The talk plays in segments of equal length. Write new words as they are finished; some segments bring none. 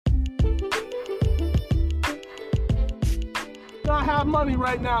not have money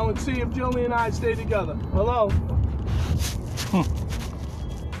right now and see if Jillian and I stay together. Hello?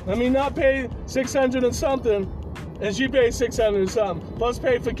 Let me not pay $600 and something, and she pays $600 and something. Plus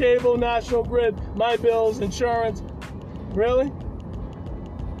pay for cable, National Grid, my bills, insurance. Really?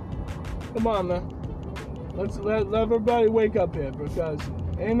 Come on, man. Let everybody wake up here, because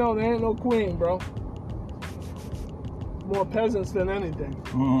there ain't no queen, bro. More peasants than anything.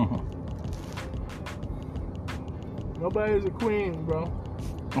 Mm-hmm. Nobody's a queen, bro.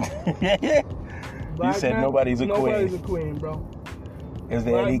 You said man, nobody's a queen. Nobody's a queen, bro. Is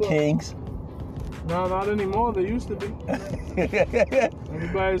there any kings? No, not anymore. There used to be.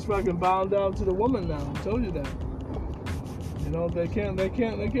 Everybody's fucking bound down to the woman now. I told you that. You know, they can't, you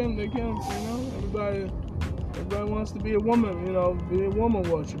know, everybody wants to be a woman, you know, be a woman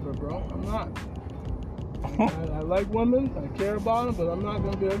worshiper, bro. I'm not. I like women, I care about them, but I'm not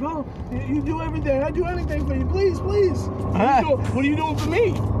going to be like, oh, you do everything, I do anything for you, please. What are you doing for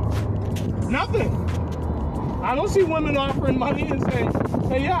me? Nothing. I don't see women offering money and saying,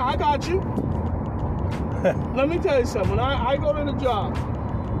 hey, yeah, I got you. Let me tell you something, when I go to the job,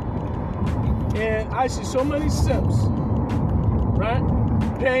 and I see so many simps, right?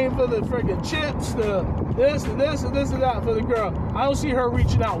 Paying for the freaking chips, the this and that for the girl. I don't see her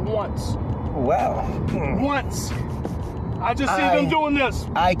reaching out once. Wow. Once. I just see them doing this.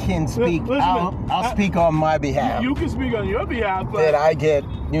 I can speak. I'll speak on my behalf. You can speak on your behalf, but that I get,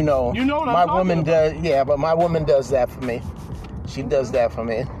 you know what my woman does. Yeah, but my woman does that for me. She does that for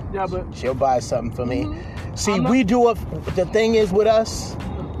me. Yeah, but she'll buy something for me. See, we do the thing is with us,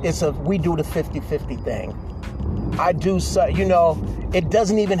 we do the 50-50 thing. I do so, you know, it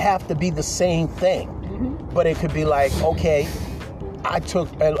doesn't even have to be the same thing, but it could be like, okay, I took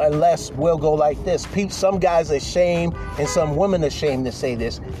unless we'll go like this. Some guys are ashamed and some women are ashamed to say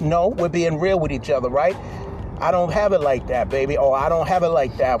this. No, we're being real with each other, right? I don't have it like that, baby. Or I don't have it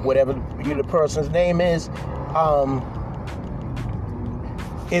like that, whatever the person's name is.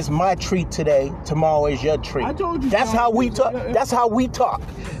 It's my treat today. Tomorrow is your treat. I told you. That's how we talk. Yeah. That's how we talk.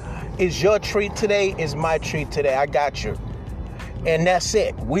 It's your treat today. It's my treat today. I got you. And that's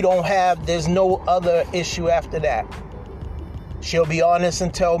it. There's no other issue after that. She'll be honest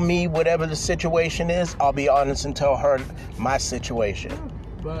and tell me whatever the situation is. I'll be honest and tell her my situation.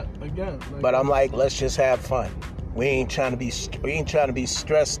 But again, but I'm like, let's just have fun. We ain't trying to be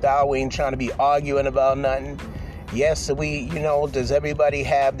stressed out. We ain't trying to be arguing about nothing. Yes, does everybody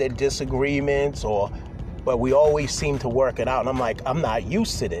have their disagreements but we always seem to work it out. And I'm like, I'm not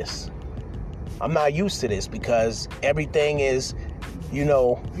used to this. Because everything is, listen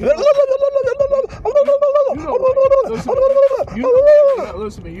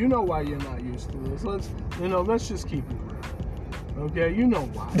to me. You know why you're not used to this. Let's just keep it real. Okay, you know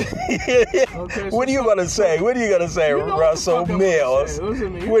why. Okay, what are you gonna say? What are you gonna say, Russell Mills?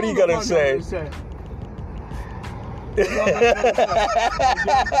 What are you gonna say?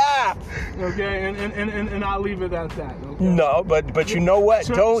 Okay, and I'll leave it at that. Okay? No, but you know what?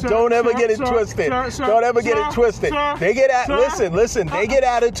 Don't ever get it twisted. Don't ever get it twisted. They get listen. They get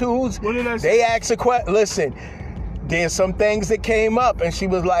attitudes. What did I say? They ask a question. Listen, there's some things that came up, and she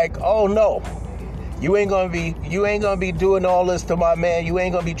was like, "Oh no, you ain't gonna be doing all this to my man. You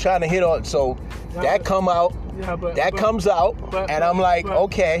ain't gonna be trying to hit on." So that comes out, and I'm like,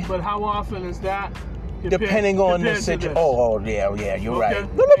 okay. But how often is that? Depending on the situation. Oh, yeah, you're right.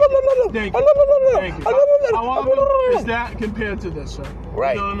 Thank you. How often is that compared to this, sir?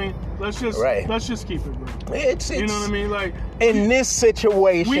 Right. You know what I mean? Let's just keep it real. You know what I mean? Like in this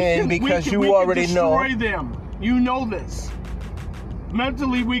situation, because you already know. We can destroy them. You know this.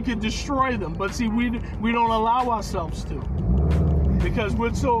 Mentally, we could destroy them, but see, we don't allow ourselves to. Because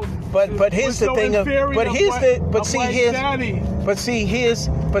we're so. But here's the thing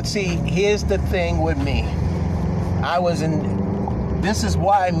here's the thing with me. This is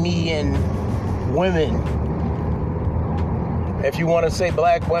why me and women, if you want to say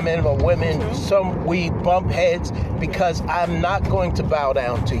black women or women, we bump heads because I'm not going to bow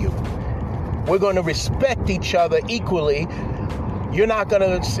down to you. We're going to respect each other equally. You're not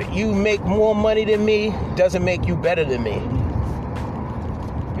going to. You make more money than me doesn't make you better than me.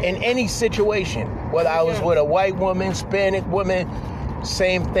 In any situation, whether I was with a white woman, Hispanic woman,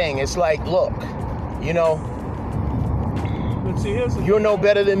 same thing. It's like, look, But see, you're no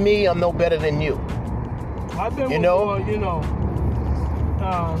better than me. I'm no better than you. I've been with more,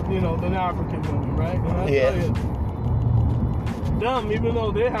 than African women, right? And I tell you, them, even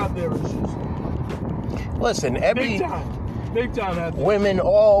though they have their issues. Listen, Big time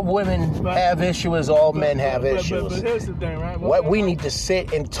all women have issues, all men have issues. But here's the thing, right? We need to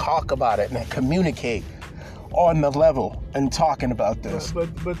sit and talk about it and communicate. on the level and talking about this. But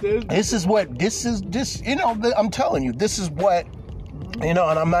You know, I'm telling you, this is what, you know,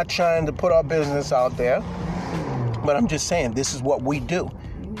 and I'm not trying to put our business out there, but I'm just saying this is what we do.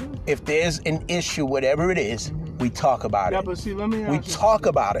 If there's an issue, whatever it is, we talk about it. Yeah, but see, let me ask you. We talk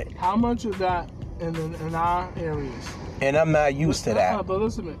about it. How much of that in our areas? And I'm not used to that. But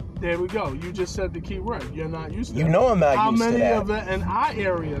listen to me. There we go. You just said the key word. You're not used to that. You know I'm not used to that. How many of it in our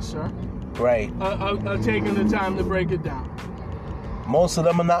area, sir? Right. Are taking the time to break it down? Most of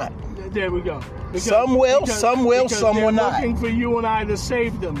them are not. There we go. Some will, some will, some will not. They're looking for you and I to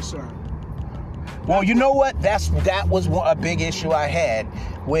save them, sir. Well, you know what? That was a big issue I had,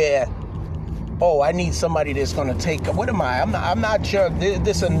 where, oh, I need somebody that's going to take. What am I? I'm not sure.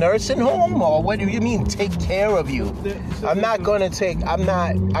 This a nursing home, or what do you mean take care of you? I'm not going to take. I'm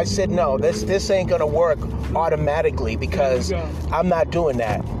not. I said no. This ain't going to work automatically because I'm not doing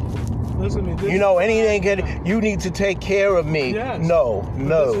that. Listen to me. You know, anything good. You need to take care of me. Yes. No.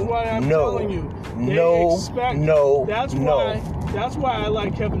 This is why I'm telling you. That's why I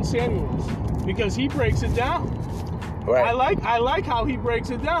like Kevin Samuels, because he breaks it down. Right. I like how he breaks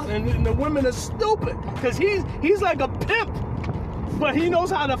it down, and the women are stupid because he's like a pimp, but he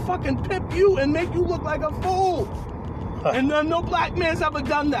knows how to fucking pimp you and make you look like a fool. And no black man's ever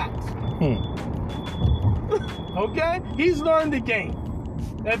done that. Okay, he's learned the game.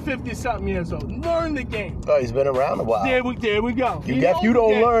 At 50-something years old, learn the game. Oh, he's been around a while. There we go. If you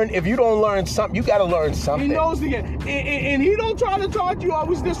don't learn something, you got to learn something. He knows the game, and he don't try to talk to you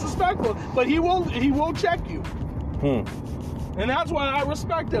always disrespectful, but he will check you. And that's why I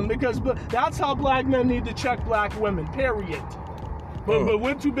respect him, because that's how black men need to check black women. Period. But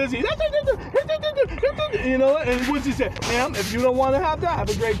we're too busy. You know, and what's he say? Ma'am, if you don't want to have that, have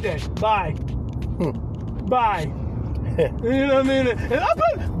a great day. Bye. Bye. You know what I mean?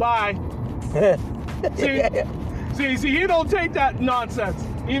 And bye. See, he don't take that nonsense.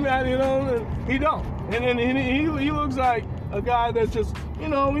 He don't. And he looks like a guy that just, you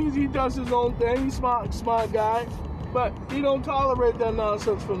know, he does his own thing. He's smart guy, but he don't tolerate that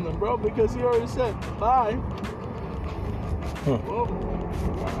nonsense from them, bro, because he already said bye. Whoa. Come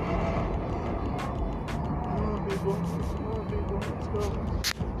on, people.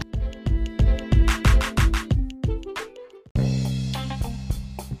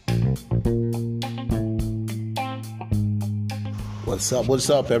 Let's go. What's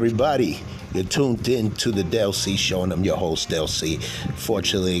up, everybody? You're tuned in to the Del C Show, and I'm your host, Del C.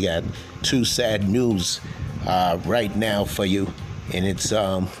 Fortunately, I got two sad news right now for you, and it's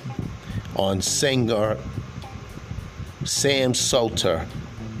on singer Sam Salter.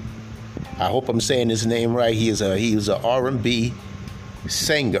 I hope I'm saying his name right. He was an R&B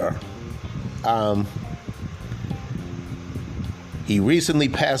singer. He recently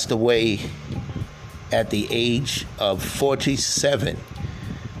passed away at the age of 47.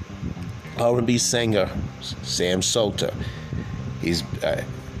 R&B singer Sam Salter. He's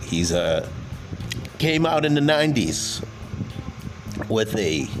came out in the 90s with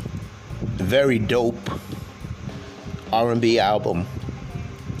a very dope R&B album.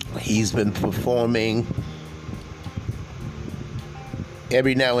 He's been performing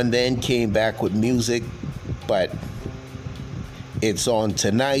every now and then, came back with music, but It's On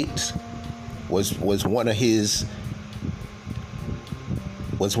Tonight was one of his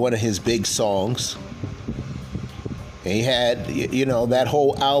big songs. And he had, you know, that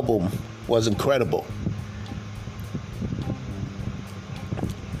whole album was incredible.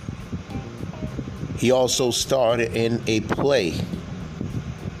 He also starred in a play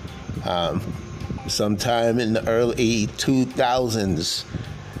sometime in the early 2000s.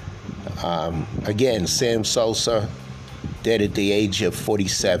 Again, Sam Salter, dead at the age of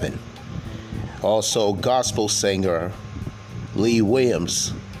 47. Also, gospel singer Lee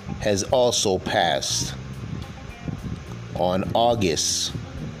Williams has also passed on August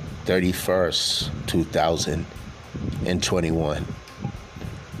 31st, 2021.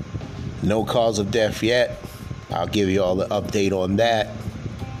 No cause of death yet. I'll give you all the update on that.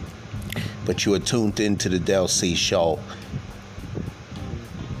 But you are tuned into the Del C Show.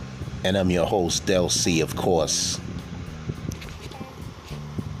 And I'm your host, Del C, of course.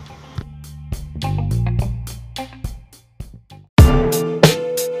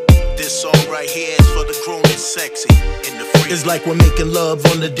 This song right here is for the grown and sexy. It's like we're making love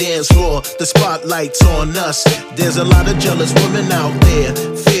on the dance floor. The spotlight's on us. There's a lot of jealous women out there.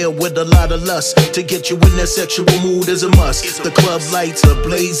 Fear filled with a lot of lust. To get you in that sexual mood is a must. The club lights are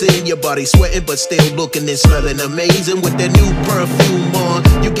blazing, your body sweating but still looking and smelling amazing. With that new perfume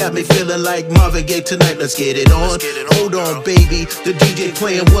on, you got me feeling like Marvin Gaye tonight. Let's get it on. Hold on, baby, the DJ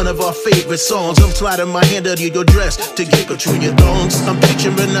playing one of our favorite songs. I'm sliding my hand under your dress to get between your thongs. I'm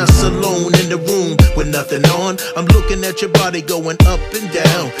picturing us alone in the room with nothing on. I'm looking at your body going up and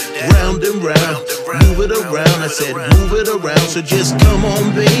down, round and round. Move it around, I said move it around. So just come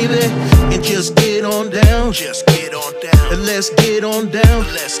on, baby, and just get on down. Just get on down, and let's get on down.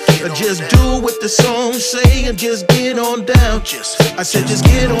 Just do what the song say and just get on down. I said just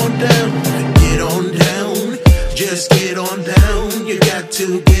get on down, get on down. Just get on down, you got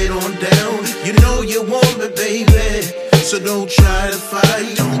to get on down. You know you want me, baby, so don't try to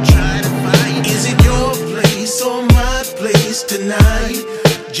fight. Don't try to fight. Is it your place or my place tonight?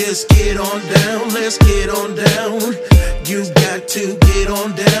 Just get on down, let's get on down. You got to get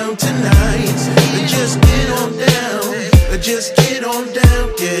on down tonight. Just get on down, just get on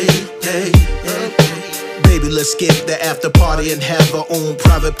down, yeah. Baby, let's skip the after party and have our own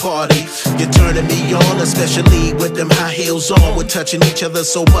private party. You're turning me on, especially with them high heels on. We're touching each other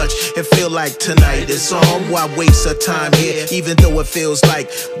so much, it feel like tonight is on. Why waste our time here, even though it feels like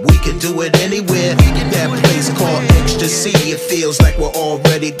we can do it anywhere. That place called ecstasy, it feels like we're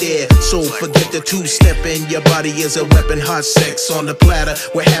already there. So forget the two-stepping, your body is a weapon. Hot sex on the platter,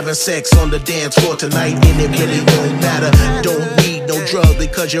 we're having sex on the dance floor tonight, and it really don't matter. Don't need no drug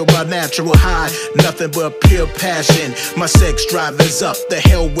because you're my natural high. Nothing but pure passion. My sex drive is up, the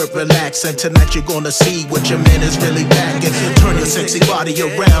hell with relaxing. Tonight you're gonna see what your man is really packing. Turn your sexy body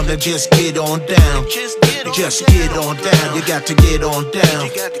around and just get on down. Just get on down, you got to get on down.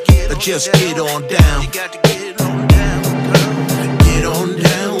 Just get on down. Get on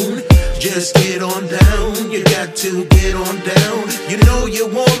down. Just get on down, you got to get on down. You know you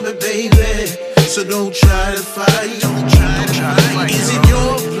want me, baby, so don't try to fight. Don't try to fight. Is it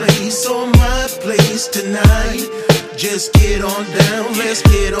your place or my place tonight? Just get on down, let's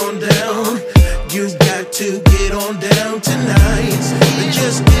get on down. You got to get on down tonight.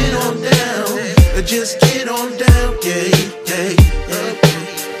 Just get on down, just get on down, yeah.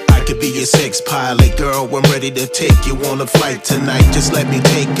 I could be your sex pilot, girl, I'm ready to take you on a flight tonight. Just let me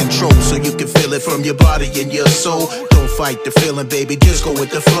take control so you can feel it from your body and your soul. Don't fight the feeling, baby, just go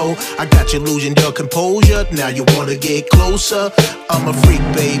with the flow. I got you losing your composure, now you wanna get closer. I'm a freak,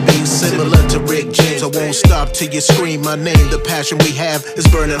 baby, similar to Rick James. I won't stop till you scream my name. The passion we have is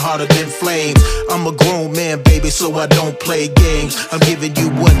burning harder than flames. I'm a grown man, baby, so I don't play games. I'm giving you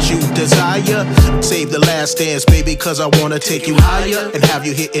what you desire. Save the last dance, baby, cause I wanna take you higher and have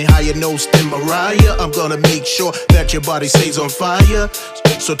you hitting higher notes than Mariah. I'm gonna make sure that your body stays on fire.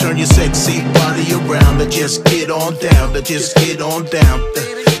 So turn your sexy body around and just get on down. Just get on down.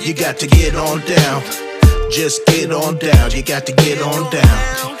 You got to get on down. Just get on down. You got to get on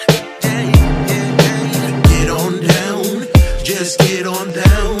down. Get on down. Just get on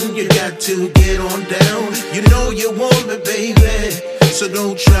down. You got to get on down. You know you want me, baby, so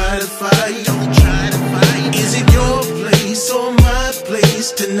don't try to fight. Don't try to fight. Is it your place or my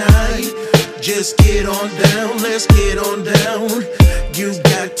place tonight? Just get on down, let's get on down. You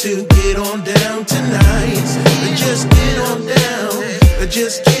got to get on down tonight. Just get on down,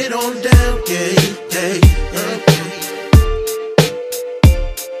 just get on down, yeah.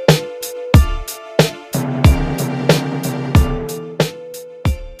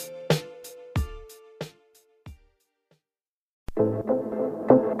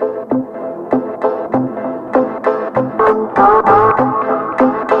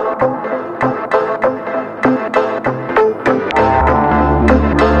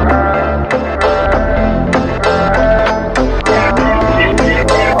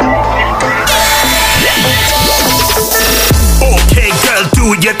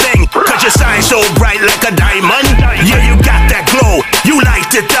 Your thing, cause you shine so bright like a diamond. Yeah, you got that glow, you light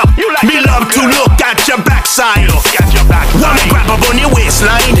it up. Me love to look at your backside. Wanna grab up on your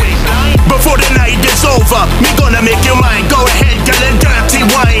waistline. Before the night is over, me gonna make you mine. Go ahead, girl, and dirty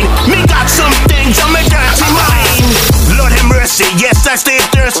wine. Me got some things on my dirty mind. Lord have mercy, yes, I stay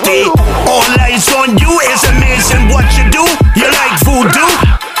thirsty. All eyes on you, is amazing what you do. You like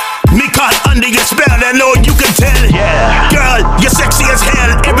voodoo? Me caught under your spell, I know you can tell. Yeah. Girl, you're sexy as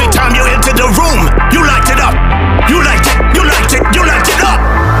hell. Every time you enter the room, you like to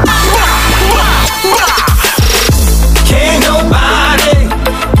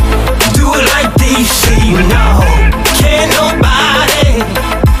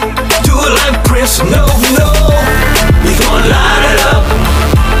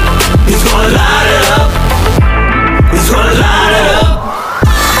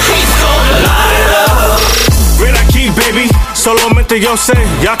yo say,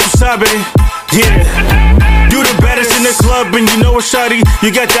 ya tu sabe, yeah. You the baddest in the club and you know it, shawty.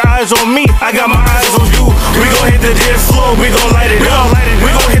 You got your eyes on me, I got my eyes on you. We gon' hit the dance floor, we gon' light it up. We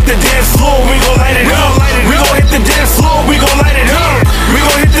gon' hit the dance floor, we gon' light it up. We gon' hit the dance floor, we gon' light it up. We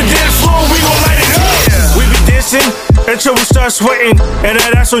gon' hit the dance floor, we gon' light it up. We be dancing until we start sweating, and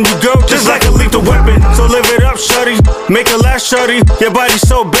that ass on you, girl, just like a lethal weapon. So live it up, shawty, make it last, shawty. Your body's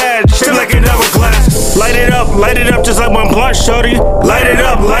so bad, shit like an hourglass. Light it up just like my blunt, shawty. Light it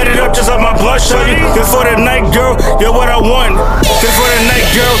up just like my blunt, shawty. Good for the night, girl, you're what I want. Good for the night,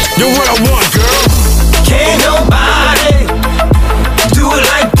 girl, you're what I want, girl. Can't nobody do it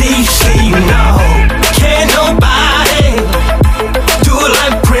like DC, no. Can't nobody do it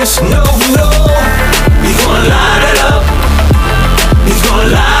like Prince, no, no. He's gonna light it up. He's gonna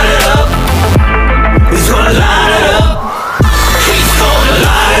light it up. He's gonna light it up. He's gonna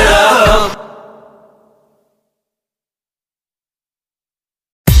light it up.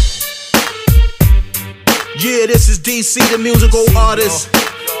 Yeah, this is DC, the musical artist.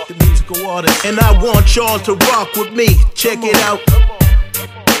 And I want y'all to rock with me. Check it out.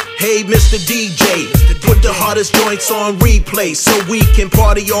 Hey, Mr. DJ, put the hottest joints on replay so we can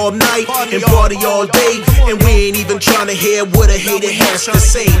party all night and party all day. And we ain't even trying to hear what a hater has to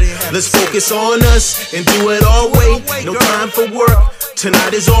say. Let's focus on us and do it all way. No time for work,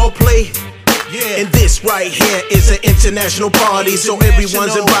 tonight is all play. And this right here is an international party, so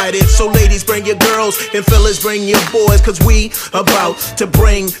everyone's invited. So ladies, bring your girls, and fellas, bring your boys, cause we about to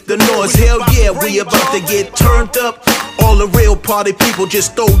bring the noise. Hell yeah, we about to get turned up. All the real party people,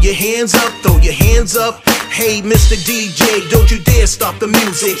 just throw your hands up, throw your hands up. Hey, Mr. DJ, don't you dare stop the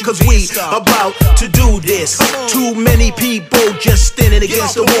music, cause we about to do this. Too many people just standing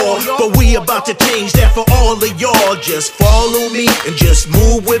against the wall, but we about to change that for all of y'all. Just follow me and just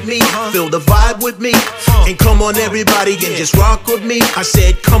move with me, feel the vibe with me, and come on everybody and just rock with me. I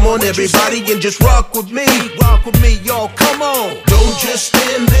said come on everybody and just rock with me. Rock with me, y'all, come on. Don't just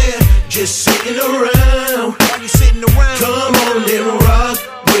stand there, just sitting around. Why you sitting around? Come on and rock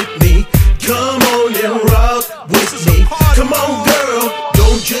with me. Come on and rock with me. Come on, girl,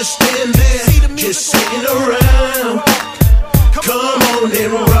 don't just stand there, just sitting around. Come on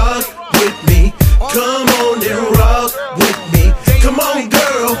and rock with me. Come on and rock with me. Come on,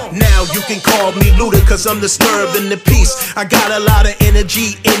 girl. Now you can call me Luda, cause I'm disturbed in the peace. I got a lot of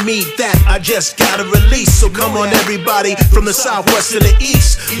energy in me that I just gotta release. So come on everybody from the southwest to the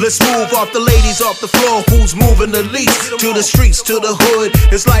east. Let's move off the ladies off the floor. Who's moving the least? To the streets, to the hood.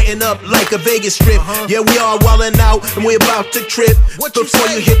 It's lighting up like a Vegas strip. Yeah, we are wildin' out and we're about to trip. Before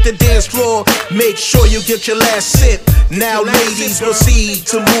you hit the dance floor, make sure you get your last sip. Now ladies, proceed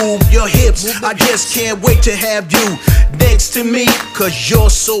to move your hips. I just can't wait to have you next to me, cause you're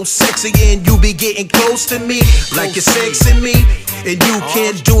so sexy and you be getting close to me like you're sexing me. And you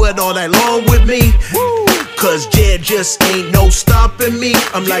can't do it all night long with me, cause there just ain't no stopping me.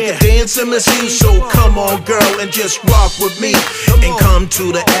 I'm like a dancing machine, so come on girl and just rock with me. And come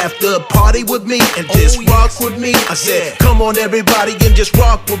to the after party with me and just rock with me. I said come on everybody and just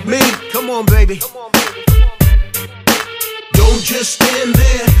rock with me. Come on baby. Don't just stand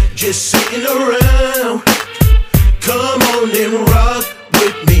there, just sitting around. Come on and rock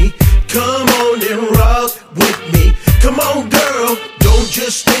with me. Come on and rock with me. Come on, girl, don't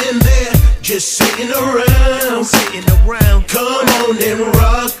just stand there, just sitting around. Come on and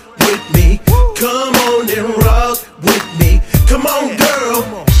rock with me. Come on and rock with me. Come on,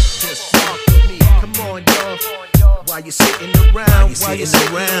 girl, just rock with me. Come on, y'all. While you sitting around, while you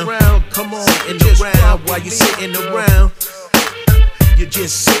sitting around, come on, sitting around. While you sitting around. You're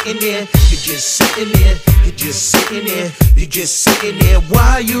just sitting there, you're just sitting there, you're just sitting there, you're just sitting there.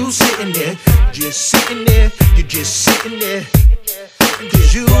 Why you sitting there? Just sitting there, you're just sitting there.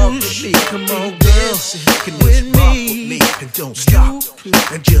 Cause you should come on, girl, with me and don't stop.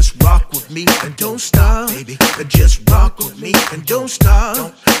 And just rock with me and don't stop, baby. And just rock with me and don't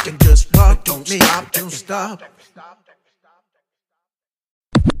stop. And just rock, don't stop, don't stop.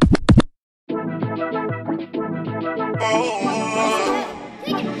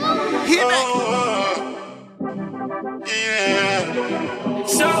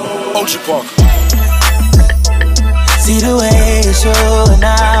 Ocean Park. See the way you show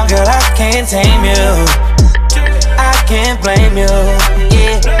now, girl, I can't tame you. I can't blame you.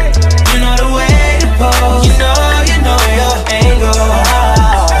 Yeah, you know the way to pose. You know your angle.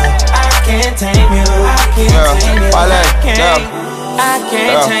 I can't tame you. I can't tame you. I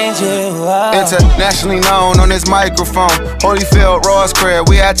can't change you. Internationally known on this microphone. Holyfield, Ross Craig,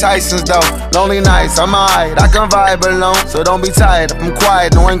 we at Tyson's though. Lonely nights, I'm alright, I can vibe alone. So don't be tired, I'm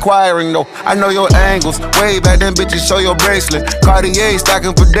quiet, no inquiring though. I know your angles, way back then bitches show your bracelet. Cartier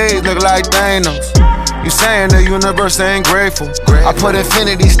stacking for days, look like Thanos. You saying the universe ain't grateful. I put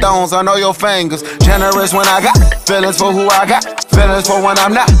infinity stones on all your fingers. Generous when I got feelings for who I got. Feelings for when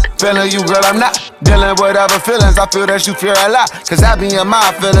I'm not feeling you, girl, I'm not dealing with other feelings. I feel that you fear a lot. Cause I be in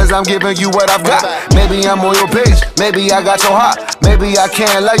my feelings, I'm giving you what I've got. Maybe I'm on your page, maybe I got your heart. Maybe I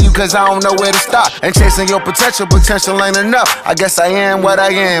can't love you cause I don't know where to start. And chasing your potential ain't enough. I guess I am what I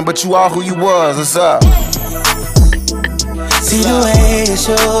am, but you are who you was, what's up? See the way you're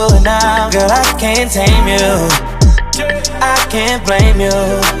showing now, girl, I can't tame you. I can't blame you,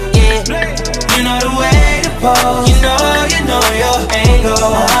 yeah. You know the way to pose, you know your angle.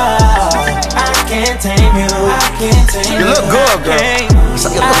 I can't tame you, I can't tame you. You look good, girl.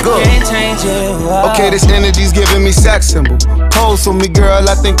 You look good. I can't change you. Okay, this energy's giving me sex symbol. Pose for me, girl,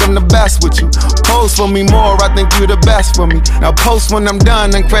 I think I'm the best with you. Pose for me more, I think you the best for me. Now post when I'm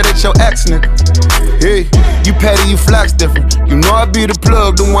done and credit your ex, nigga. Hey, you petty, you flex different. You know I be the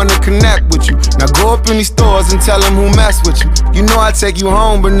plug, the one to connect with you. Now go up in these stores and tell them who mess with you. You know I take you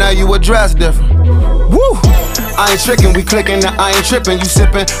home, but now you address different. Woo! I ain't tricking, we clicking, now I ain't tripping. You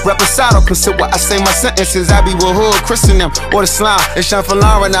sipping, reposado, consider what I say my sentences. I be with hood, Christian them, or the slime. It's Sean for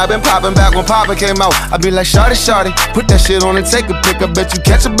Lauren, I been popping back when Papa came out. I be like, shawty, shawty, put that shit on and take a pic. I bet you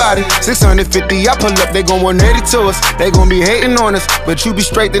catch a body. 650, I pull up, they gon' 180 to us. They gon' be hating on us, but you be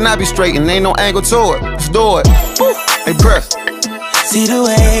straight, then I be straight, and ain't no angle to it. Let's do it. Woo! Hey, press. See the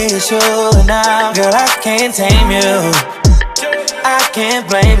way you're showing now, girl, I can't tame you. I can't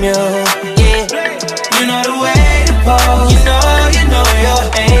blame you, yeah. You know the way to pose, you know your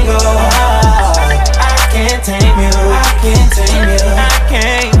angle. I can't tame you, I can't tame you.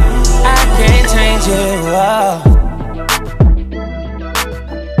 I can't change you.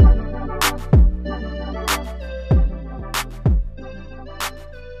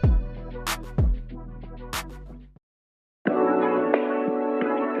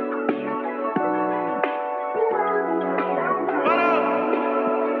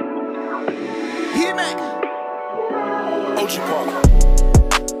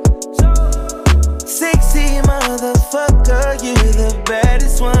 Sexy motherfucker, you the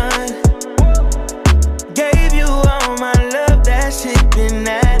baddest one. Gave you all my love, that shit been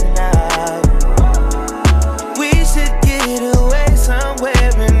that enough. We should get away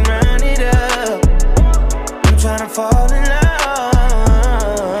somewhere and run it up. I'm tryna fall in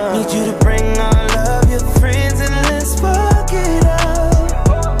love. Need you to bring all of your friends and let's fuck it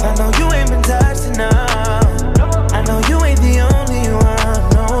up. I know you ain't been touched enough. I know you ain't the only one,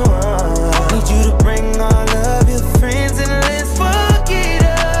 no. Need you to bring all of your friends and let's fuck it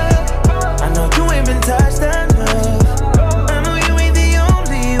up. I know you ain't been touched enough. I know you ain't the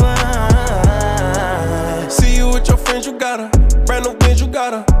only one. See you with your friends, you got her. Brand new bitch, you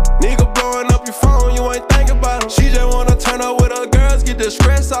got her. Nigga blowing up your phone, you ain't thinking about her. She just wanna turn up with her girls, get the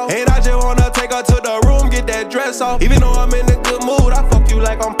stress off. And I just wanna take her to the room, get that dress off. Even though I'm in a good mood, I fuck you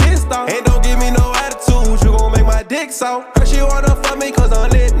like I'm pissed off. And don't give me no attitude, you gon' make my dick soft. Her she wanna fuck me cause I'm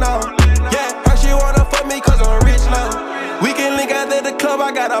lit now. Yeah, her she wanna fuck me cause I'm rich now. We can link out at the club,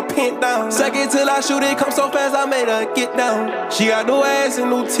 I got her pinned down. Suck it till I shoot it, come so fast I made her get down. She got no ass and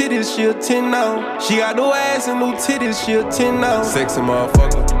no titties, she a 10 now. She got no ass and no titties, she a 10 now. Sexy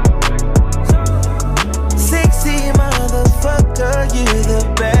motherfucker. Sexy motherfucker, you the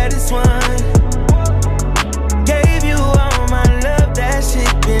baddest one. Gave you all my love, that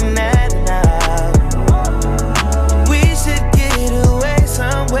shit been that enough. We should get away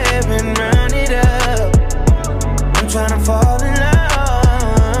somewhere and run it up. I'm tryna fall in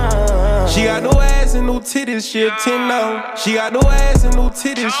love. She got no ass and no titties, she a 10 now. She got no ass and no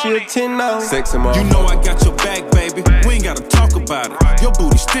titties, she a 10 now. Sexy motherfucker. You know I got your back, baby. We ain't gotta talk about it. Your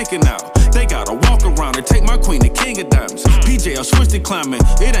booty sticking out. They gotta walk around and take my queen to King of Diamonds. PJ, I switched it climbing.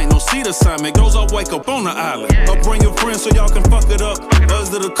 It ain't no seat assignment. Goes up, wake up on the island. I'll bring your friends so y'all can fuck it up. Us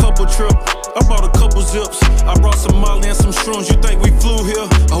did a couple trip. I brought a couple zips. I brought some Molly and some shrooms. You think we flew here?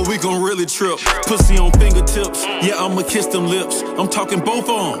 Oh, we gon' really trip. Pussy on fingertips. Yeah, I'ma kiss them lips. I'm talking both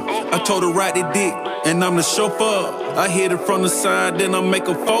arms. I told her ride the dick, and I'm the chauffeur. I hit it from the side, then I make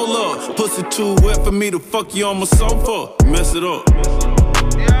a fold up. Pussy too wet for me to fuck you on my sofa. Mess it up.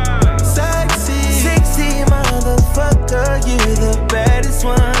 Sexy motherfucker, you the baddest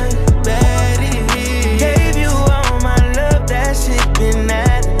one. Baddie. Gave you all my love, that shit been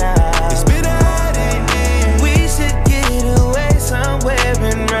that enough. It's been that. We should get away somewhere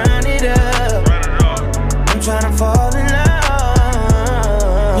and run it up. I'm tryna fall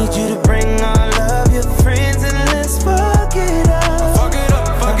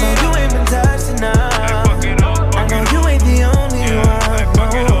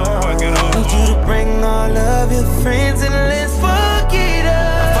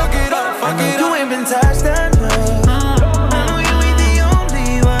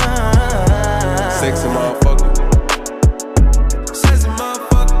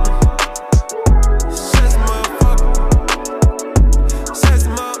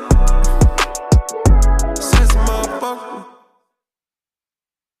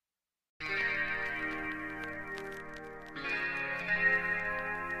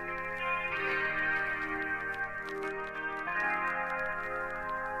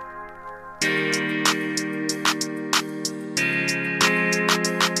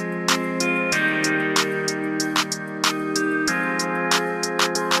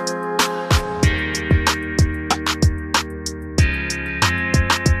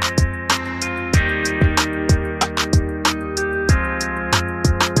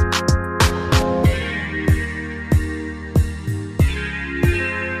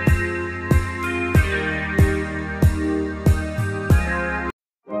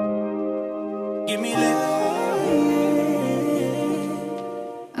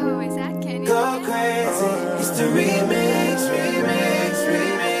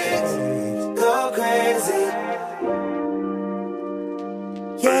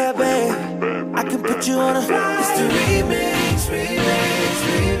put you on a. It's the remix.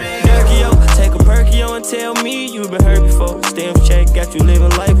 Durkio, take a Perkio and tell me you been hurt before. Stamp check, got you living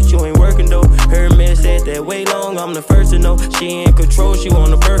life, but you ain't working though. Her man said that way long, I'm the first to know. She in control, she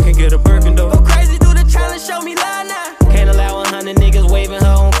want a Birkin, get a Birkin though. Go crazy, do the challenge, show me lie now. Can't allow 100 niggas waving her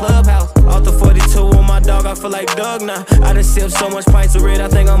on Clubhouse. Off the 42 on my dog, I feel like Doug now. I done sipped so much pints of red, I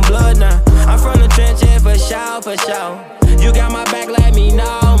think I'm blood now. I'm from the trench, yeah, for sure, for sure. You got my back, let me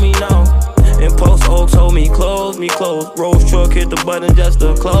know, me know. And Post Oaks hold me close, Rose truck hit the button just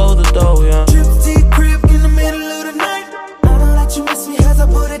to close the door, yeah. Trip T crib in the middle of the night. I don't let you miss me as I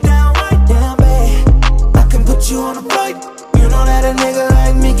put it down right down, babe. I can put you on a flight. You know that a nigga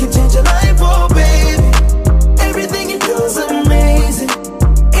like me can change your life, oh baby. Everything you do is amazing.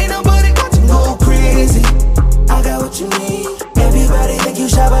 Ain't nobody got you go crazy. I got what you need. Everybody think you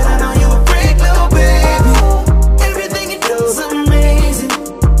shy, but I know you a freak, little baby. Everything you do is amazing.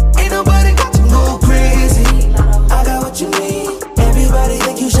 Ain't nobody got you go crazy. I got what you need. Everybody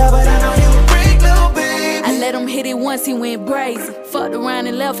think you shy, but I know you a freak, little baby. I let him hit it once, he went brazen. Fucked around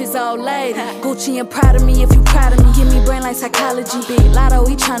and left his old lady. Gucci and proud of me if you proud of me. Give me brain like psychology. Big Lotto,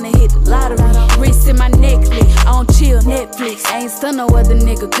 he tryna hit the lottery. Wrist in my necklace, I don't chill Netflix. I ain't stun no other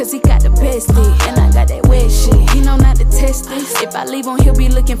nigga, cause he got the best dick. And I got that wet shit, he know not to test this. If I leave him, he'll be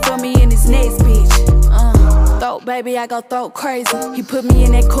looking for me in his next bitch. Throat baby, I go throat crazy. He put me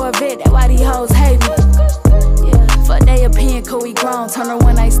in that Corvette, that's why these hoes hate me. Fuck they opinion, cause we grown. Turn her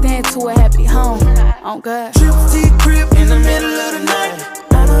one night stand to a happy home. Oh God. Trip T crib in the middle of the night.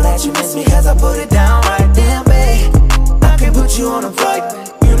 I know that you miss me cause I put it down right damn, babe. I can put you on a flight.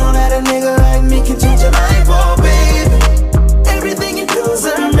 You know that a nigga like me can change your life, oh baby. Everything you do is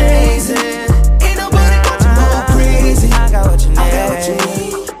amazing. Ain't nobody got you go crazy. I got what you need. I got what you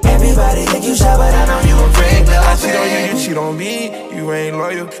need. Everybody think you shy, but I know you a freak, little I cheat on you, you cheat on me. You ain't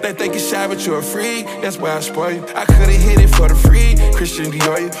loyal. They think you shy, but you're a freak. That's why I spoil you. I could've hit it for the free. Christian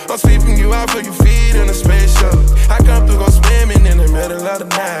Dior, I'm sweeping you out for your feet in a space shuttle. I come through, go swimming in the middle of the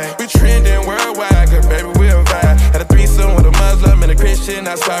night. We trending worldwide, cause baby we'll vibe. Had a threesome with a Muslim and a Christian.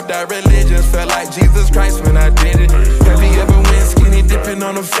 I swapped out religions, felt like Jesus Christ when I did it. Have you ever went skinny dipping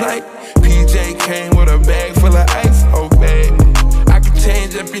on a flight? PJ came with a bag full of ice. Oh baby, I can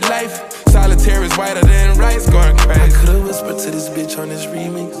change up your life. Solitaire is whiter than rice, going crazy. I could've whispered to this bitch on this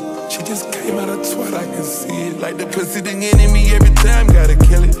remix. She just came out of twat, I can see it. Like the pussy the enemy every time, gotta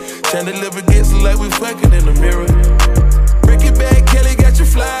kill it. Chandelier gets like we fucking in the mirror. Break it back, Kelly got you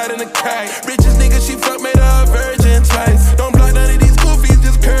flying in the kite. Richest nigga she fuck made her a virgin twice. Don't block none of these goofies,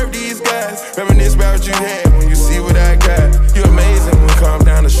 just curve these guys. Reminisce about what you had when you see what I got. You amazing when calm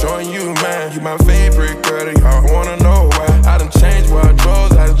down to showing you mine. You my favorite girl, and y'all wanna know why. I done changed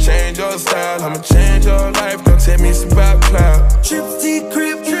wardrobes, I done changed your style. I'ma change your life, don't tell me it's about cloud. Trip T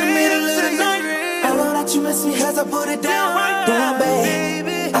crib in the middle of the night. I know that you miss me as I put it down right down,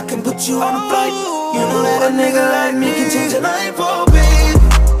 babe. I can put you on a flight. You know that a nigga like me can change your life, oh babe.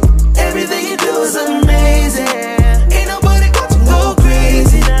 Everything you do is amazing. Ain't nobody got you go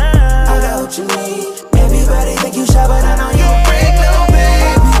crazy. I got what you need. Everybody think you shy, but I know you a freak, little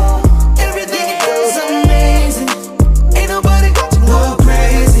baby. Everything you do is amazing. Ain't nobody got you go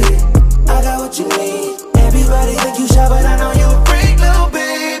crazy. I got what you need. Everybody think you shy, but I know you a freak, little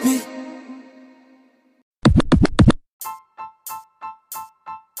baby.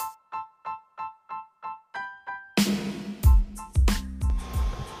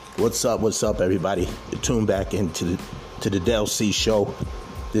 What's up, everybody? You're tuned back into the Del C show.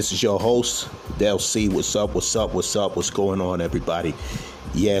 This is your host, Del C. What's up? What's going on, everybody?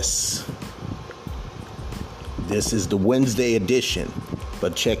 Yes, this is the Wednesday edition,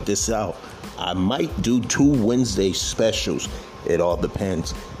 but check this out. I might do 2 Wednesday specials. It all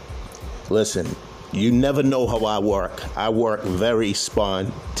depends. Listen, you never know how I work. I work very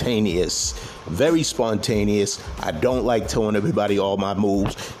spontaneous. I don't like telling everybody all my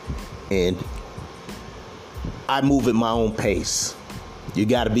moves, and I move at my own pace. You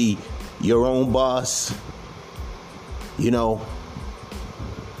got to be your own boss. You know,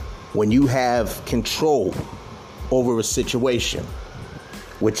 when you have control over a situation,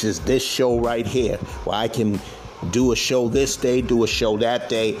 which is this show right here, where I can do a show this day, do a show that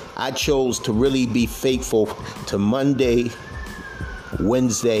day. I chose to really be faithful to Monday,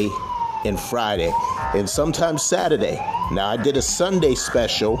 Wednesday, and Friday, and sometimes Saturday. Now, I did a Sunday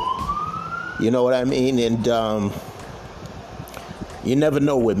special, you know what I mean? And you never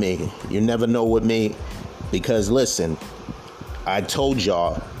know with me. Because, listen, I told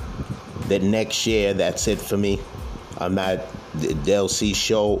y'all that next year, that's it for me. I'm not the Del C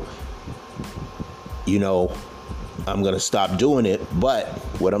show. You know, I'm going to stop doing it. But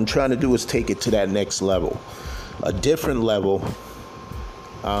what I'm trying to do is take it to that next level, a different level.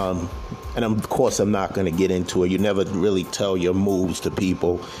 And of course, I'm not going to get into it. You never really tell your moves to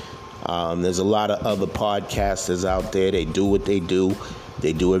people. There's a lot of other podcasters out there. They do what they do.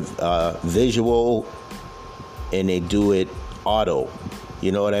 They do it visual and they do it auto.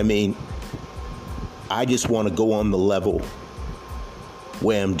 You know what I mean? I just want to go on the level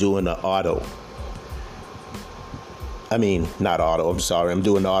where I'm doing the auto. I mean, not auto, I'm sorry. I'm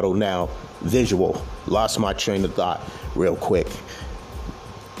doing auto now. Visual. Lost my train of thought real quick.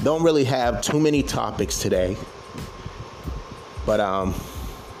 Don't really have too many topics today. But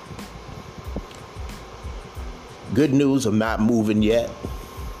good news, I'm not moving yet.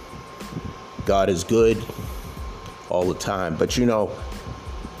 God is good all the time. But you know,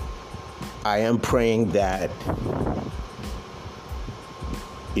 I am praying that,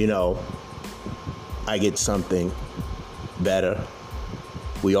 you know, I get something better.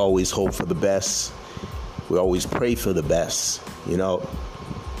 We always hope for the best. We always pray for the best, you know,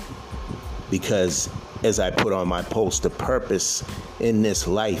 because as I put on my post, the purpose in this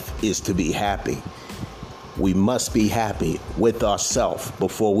life is to be happy. We must be happy with ourselves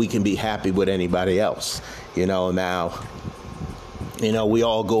before we can be happy with anybody else. You know, now, you know, we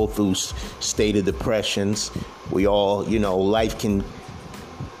all go through state of depressions. We all, you know, life can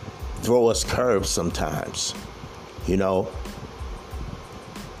throw us curves sometimes, you know.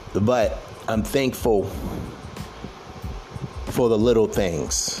 But I'm thankful for the little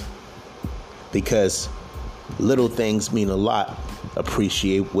things, because little things mean a lot.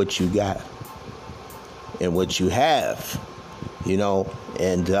 Appreciate what you got and what you have, you know.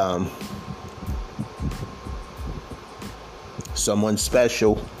 And someone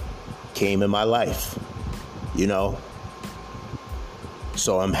special came in my life, you know.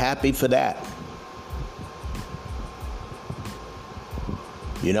 So I'm happy for that.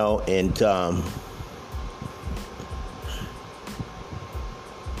 You know, and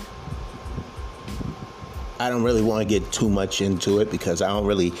I don't really want to get too much into it because I don't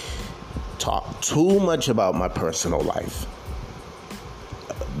really talk too much about my personal life.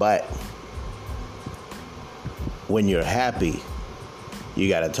 But when you're happy, you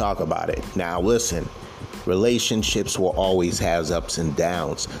got to talk about it. Now, listen, relationships will always have ups and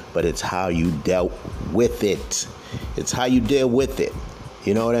downs, but it's how you dealt with it. It's how you deal with it.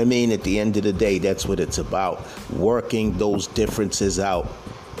 You know what I mean? At the end of the day, that's what it's about. Working those differences out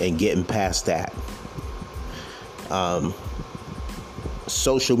and getting past that.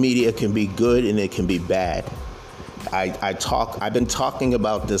 Social media can be good and it can be bad. I've been talking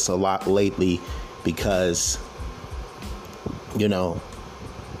about this a lot lately because, you know,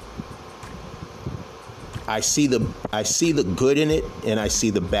 I see the good in it and I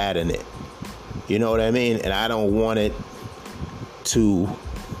see the bad in it. You know what I mean? And I don't want it to,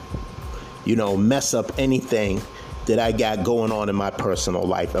 you know, mess up anything that I got going on in my personal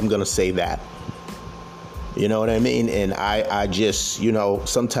life. I'm going to say that. You know what I mean? And I just, you know,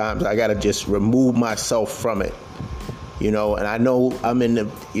 sometimes I got to just remove myself from it. You know, and I know I'm in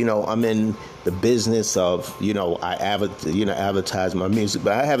the business of, you know, I advertise my music,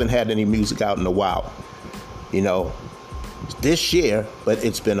 but I haven't had any music out in a while. You know, this year, but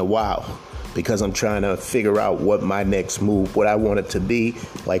it's been a while because I'm trying to figure out what my next move, what I want it to be.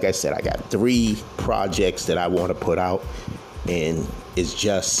 Like I said, I got 3 projects that I want to put out, and it's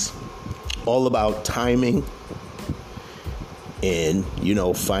just all about timing and, you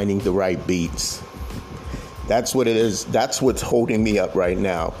know, finding the right beats. That's what it is. That's what's holding me up right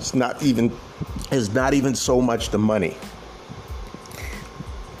now. It's not even so much the money,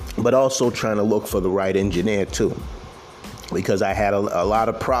 but also trying to look for the right engineer too, because I had a lot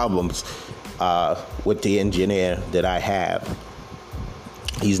of problems with the engineer that I have.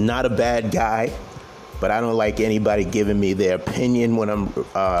 He's not a bad guy, but I don't like anybody giving me their opinion when I'm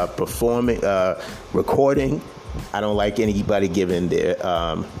recording. I don't like anybody giving their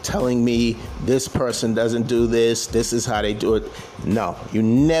telling me this person doesn't do this. This is how they do it. No, you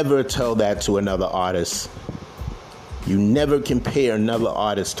never tell that to another artist. You never compare another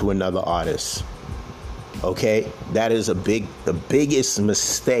artist to another artist. Okay, that is the biggest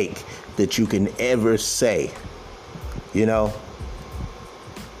mistake that you can ever say. You know,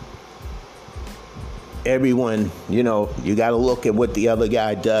 everyone, you know, you got to look at what the other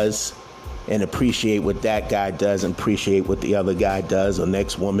guy does and appreciate what that guy does and appreciate what the other guy does or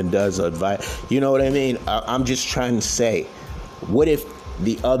next woman does or advice. You know what I mean? I'm just trying to say, what if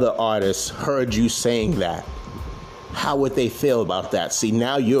the other artists heard you saying that? How would they feel about that? See,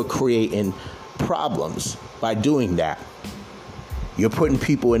 now you're creating problems by doing that. You're putting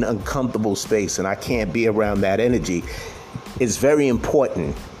people in uncomfortable space, and I can't be around that energy. It's very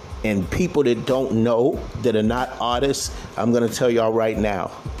important. And people that don't know, that are not artists, I'm going to tell y'all right now.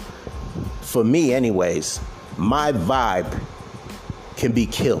 For me anyways, my vibe can be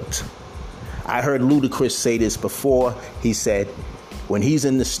killed. I heard Ludacris say this before. He said, when he's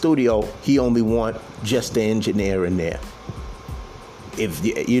in the studio, he only want just the engineer in there.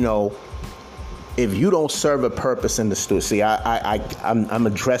 If you know, if you don't serve a purpose in the studio, see, I'm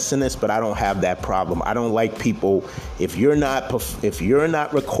addressing this, but I don't have that problem. I don't like people. If you're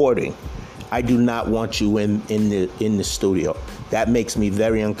not recording, I do not want you in the studio. That makes me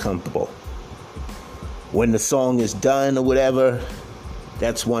very uncomfortable. When the song is done or whatever,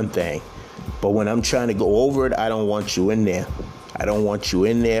 that's one thing. But when I'm trying to go over it, I don't want you in there. I don't want you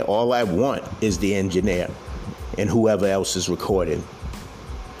in there. All I want is the engineer and whoever else is recording.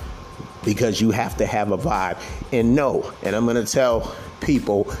 Because you have to have a vibe. And no, and I'm going to tell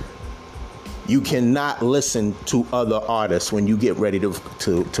people, you cannot listen to other artists when you get ready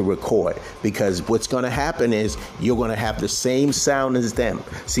to record. Because what's going to happen is you're going to have the same sound as them.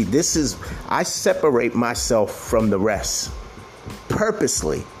 See, I separate myself from the rest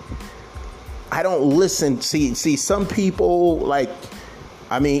purposely. I don't listen. See, some people, like,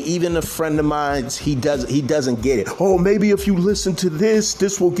 I mean, even a friend of mine, he doesn't get it. Oh, maybe if you listen to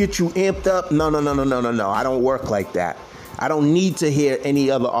this will get you amped up. No. I don't work like that. I don't need to hear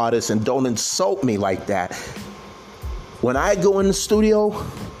any other artist, and don't insult me like that. When I go in the studio,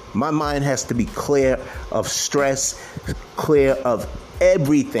 my mind has to be clear of stress, clear of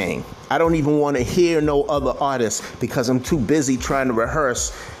everything. I don't even want to hear no other artists because I'm too busy trying to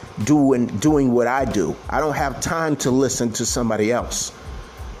rehearse doing what I do. I don't have time to listen to somebody else.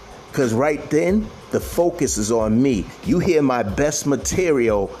 Because right then, the focus is on me. You hear my best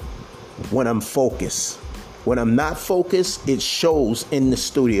material when I'm focused. When I'm not focused, it shows in the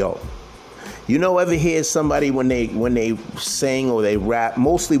studio. You know, ever hear somebody when they sing or they rap?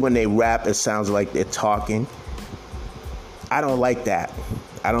 Mostly when they rap, it sounds like they're talking. I don't like that.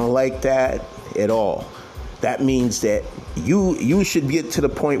 I don't like that at all. That means that you should get to the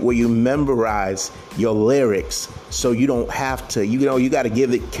point where you memorize your lyrics so you don't have to, you got to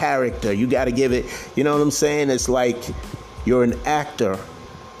give it character. You got to give it, you know what I'm saying? It's like you're an actor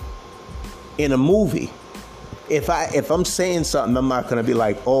in a movie. If I'm saying something, I'm not going to be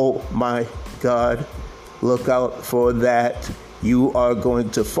like, oh my God, look out for that. You are going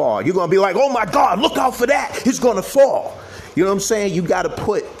to fall. You're going to be like, oh my God, look out for that. It's going to fall. You know what I'm saying? You got to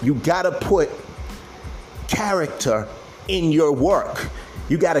put character in your work.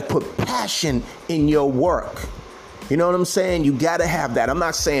 You got to put passion in your work. You know what I'm saying? You got to have that. I'm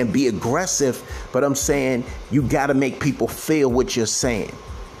not saying be aggressive, but I'm saying you got to make people feel what you're saying.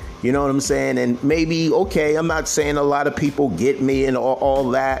 You know what I'm saying? And maybe, okay, I'm not saying a lot of people get me and all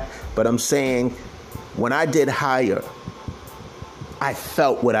that, but I'm saying when I did Higher, I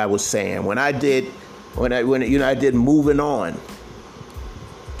felt what I was saying. When I did Moving On,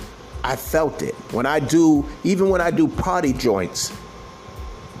 I felt it. Even when I do party joints,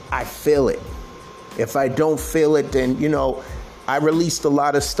 I feel it. If I don't feel it, then, I released a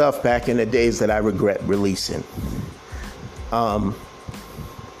lot of stuff back in the days that I regret releasing.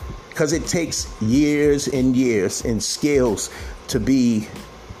 Because it takes years and years and skills to be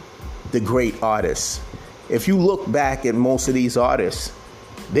the great artist. If you look back at most of these artists,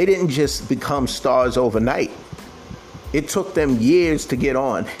 they didn't just become stars overnight. It took them years to get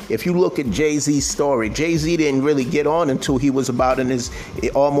on. If you look at Jay-Z's story, Jay-Z didn't really get on until he was about in his,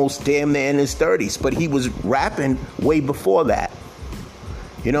 almost damn near in his 30s. But he was rapping way before that.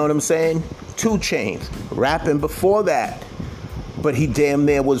 You know what I'm saying? 2 Chainz, rapping before that. But he damn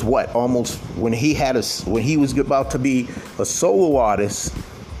near was what? Almost when he was about to be a solo artist,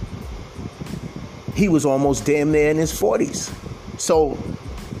 he was almost damn near in his 40s. So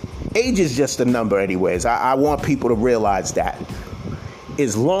age is just a number anyways. I want people to realize that.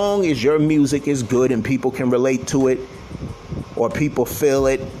 As long as your music is good and people can relate to it or people feel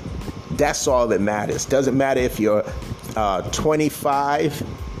it, that's all that matters. Doesn't matter if you're 25,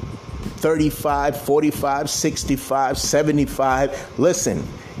 35, 45, 65, 75. Listen,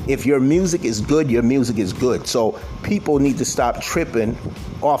 if your music is good, your music is good. So people need to stop tripping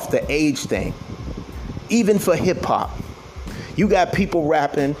off the age thing. Even for hip hop, you got people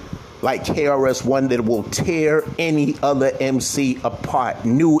rapping like KRS-One that will tear any other MC apart,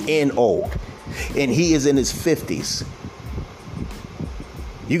 new and old. And he is in his 50s.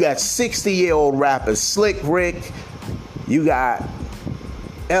 You got 60-year-old rappers, Slick Rick. You got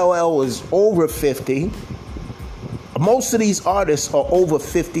LL is over 50. Most of these artists are over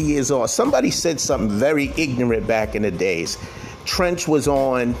 50 years old. Somebody said something very ignorant back in the days. Trench was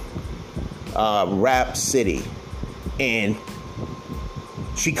on Rap City, and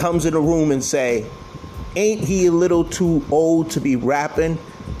she comes in the room and say, ain't he a little too old to be rapping?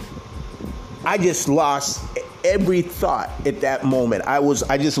 I just lost every thought at that moment.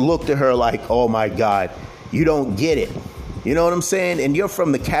 I just looked at her like, oh my God, you don't get it. You know what I'm saying? And you're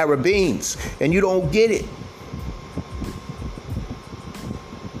from the Caribbean and you don't get it.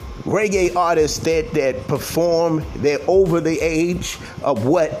 Reggae artists that perform, they're over the age of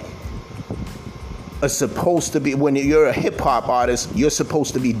what are supposed to be. When you're a hip hop artist, you're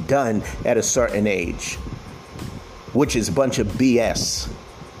supposed to be done at a certain age, which is a bunch of BS.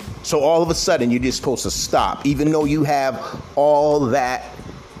 So all of a sudden, you're just supposed to stop, even though you have all that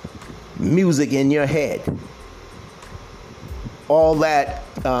music in your head, all that,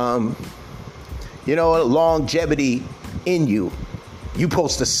 longevity in you. You're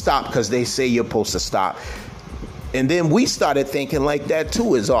supposed to stop because they say you're supposed to stop. And then we started thinking like that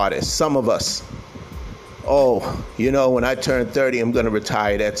too as artists, some of us. Oh, when I turn 30, I'm going to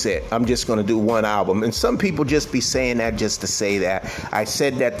retire. That's it. I'm just going to do one album. And some people just be saying that just to say that. I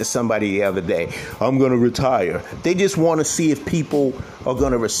said that to somebody the other day. I'm going to retire. They just want to see if people are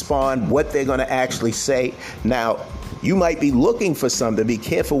going to respond, what they're going to actually say. Now, you might be looking for something. Be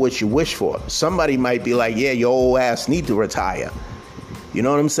careful what you wish for. Somebody might be like, yeah, your old ass need to retire. You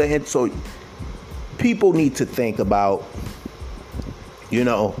know what I'm saying? So people need to think about,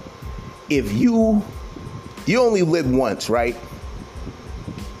 if you only live once, right?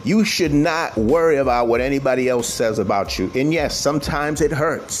 You should not worry about what anybody else says about you. And yes, sometimes it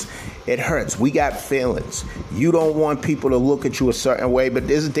hurts. It hurts. We got feelings. You don't want people to look at you a certain way, but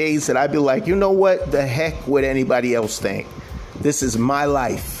there's days that I'd be like, you know what? The heck would anybody else think? This is my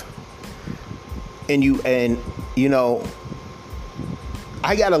life.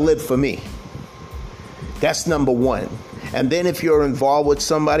 I got to live for me. That's number one. And then if you're involved with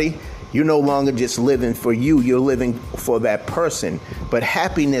somebody, you're no longer just living for you. You're living for that person. But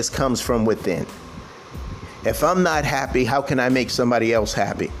happiness comes from within. If I'm not happy, how can I make somebody else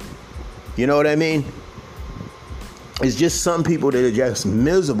happy? You know what I mean? It's just some people that are just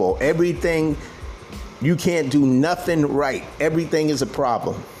miserable. Everything, you can't do nothing right. Everything is a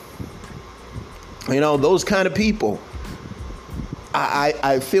problem. Those kind of people,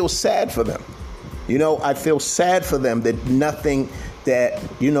 I feel sad for them. I feel sad for them that nothing, that,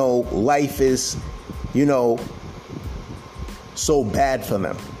 life is, so bad for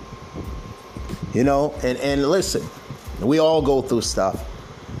them. And listen, we all go through stuff.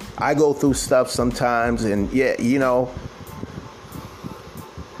 I go through stuff sometimes, and yeah,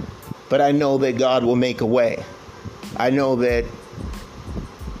 but I know that God will make a way. I know that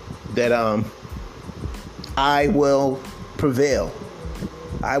I will prevail.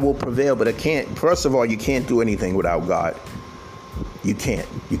 I will prevail, but I can't. First of all, you can't do anything without God. You can't.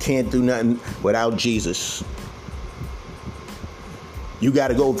 You can't do nothing without Jesus. You got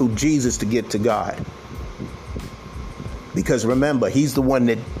to go through Jesus to get to God. Because remember, he's the one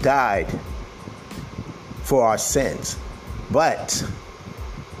that died for our sins. But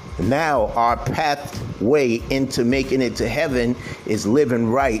now our pathway into making it to heaven is living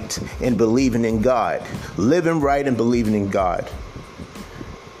right and believing in God. Living right and believing in God.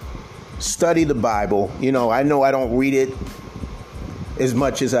 Study the Bible. I know I don't read it as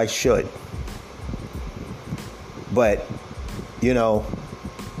much as I should. But,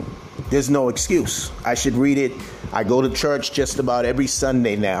 there's no excuse. I should read it. I go to church just about every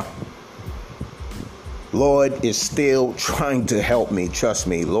Sunday now. Lord is still trying to help me. Trust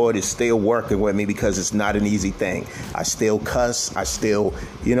me. Lord is still working with me because it's not an easy thing. I still cuss. I still,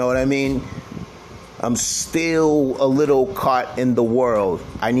 you know what I mean? I'm still a little caught in the world.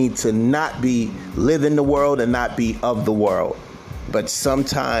 I need to not live in the world and not be of the world. But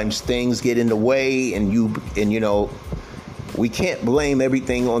sometimes things get in the way, and we can't blame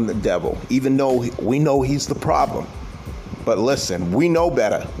everything on the devil, even though we know he's the problem. But listen, we know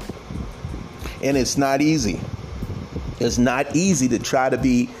better. And it's not easy. It's not easy to try to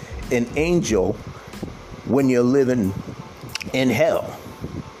be an angel when you're living in hell.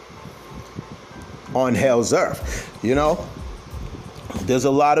 On hell's earth, there's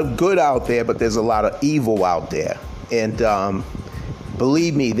a lot of good out there, but there's a lot of evil out there. And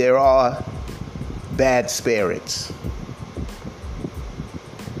believe me, there are bad spirits.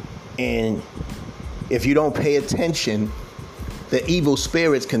 And if you don't pay attention, the evil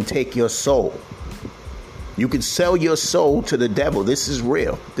spirits can take your soul. You can sell your soul to the devil. This is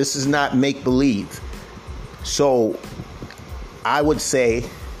real. This is not make-believe. So I would say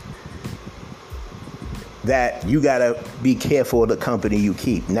that you got to be careful of the company you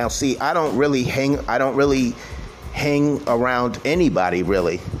keep. Now, see, I don't really hang around anybody,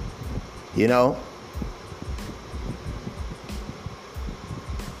 really. You know?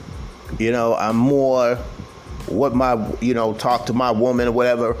 I'm more with my, talk to my woman or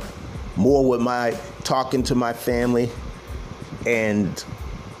whatever, more with my talking to my family. And,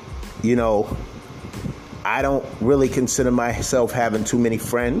 I don't really consider myself having too many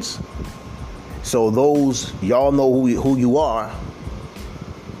friends. So those, y'all know who you are.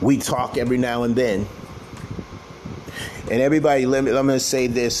 We talk every now and then. And everybody, let me say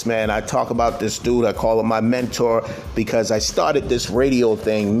this, man. I talk about this dude. I call him my mentor because I started this radio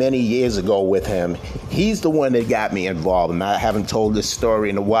thing many years ago with him. He's the one that got me involved. And I haven't told this story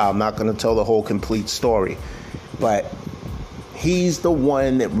in a while. I'm not going to tell the whole complete story. But he's the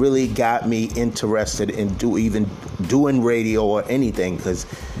one that really got me interested in doing radio or anything. Because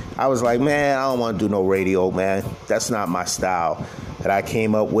I was like, man, I don't want to do no radio, man. That's not my style. And I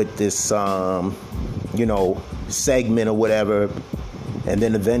came up with this, segment or whatever, and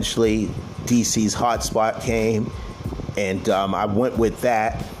then eventually DC's Hotspot came, and I went with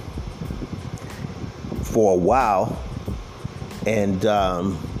that for a while, and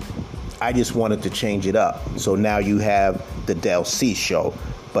I just wanted to change it up. So now you have the Del C Show,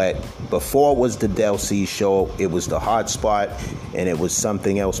 but before it was the Del C Show, it was the Hotspot, and it was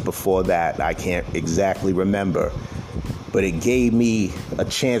something else before that. I can't exactly remember, but it gave me a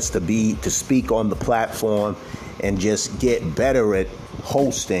chance to speak on the platform and just get better at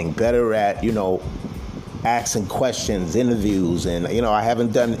hosting, better at, asking questions, interviews. And, I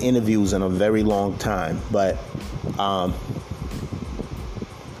haven't done interviews in a very long time, but I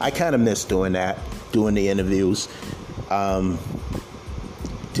kind of miss doing that, doing the interviews,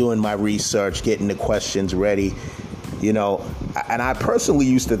 doing my research, getting the questions ready, And I personally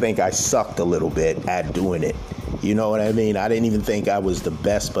used to think I sucked a little bit at doing it. You know what I mean? I didn't even think I was the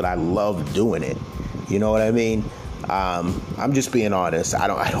best, but I loved doing it. You know what I mean? I'm just being honest. I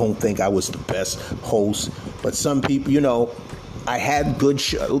don't think I was the best host, but some people, I had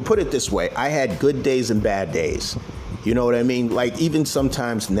put it this way. I had good days and bad days. You know what I mean? Like even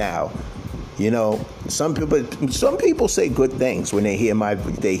sometimes now, some people say good things when they hear me,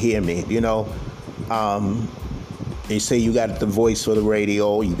 They say you got the voice for the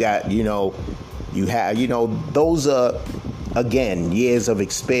radio, you got, you have, those are, again, years of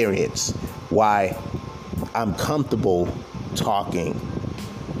experience. Why I'm comfortable talking.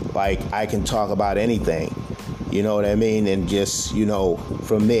 Like, I can talk about anything. You know what I mean? And just,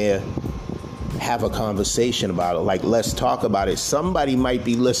 from there, have a conversation about it. Like, let's talk about it. Somebody might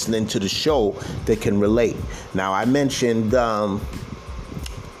be listening to the show that can relate. Now, I mentioned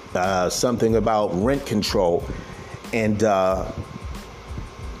something about rent control. And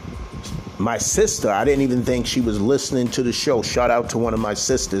my sister, I didn't even think she was listening to the show. Shout out to one of my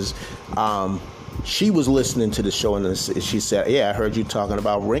sisters. She was listening to the show, and she said, yeah, I heard you talking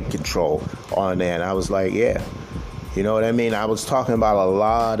about rent control on there. And I was like, yeah. You know what I mean? I was talking about a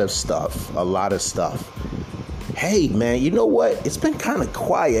lot of stuff. Hey, man, you know what? It's been kind of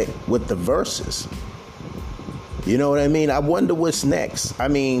quiet with the verses. You know what I mean? I wonder what's next. I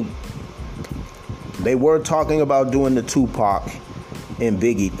mean, they were talking about doing the Tupac and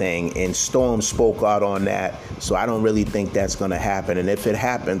Biggie thing, and Storm spoke out on that. So I don't really think that's going to happen. And if it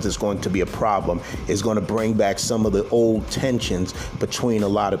happens, it's going to be a problem. It's going to bring back some of the old tensions between a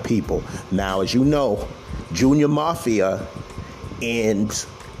lot of people. Now, as you know, Junior Mafia and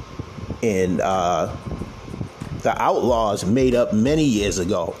the Outlaws made up many years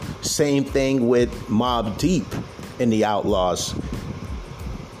ago. Same thing with Mobb Deep and the Outlaws.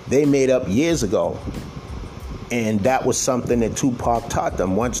 They made up years ago. And that was something that Tupac taught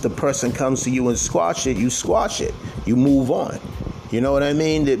them. Once the person comes to you and squash it, you squash it. You move on. You know what I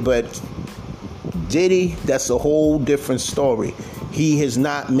mean? But Diddy, that's a whole different story. He has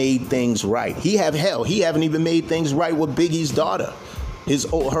not made things right. He haven't even made things right with Biggie's daughter.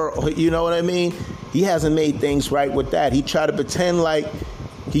 You know what I mean? He hasn't made things right with that. He tried to pretend like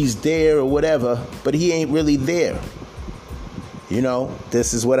he's there or whatever, but he ain't really there.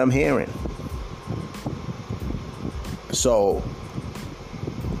 This is what I'm hearing. So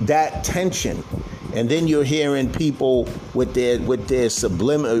that tension, and then you're hearing people with their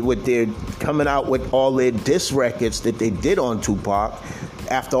subliminal, with their coming out with all their diss records that they did on Tupac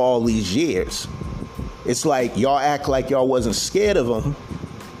after all these years. It's like y'all act like y'all wasn't scared of him,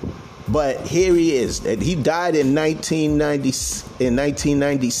 but here he is. He died in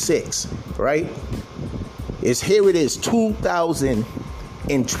 1996, right? Here it is,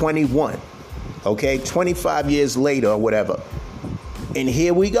 2021. Okay, 25 years later or whatever. And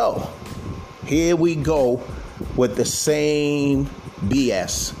here we go. Here we go with the same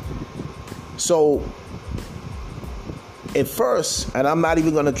BS. So at first, and I'm not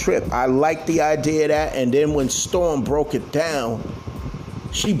even gonna trip, I liked the idea of that, and then when Storm broke it down,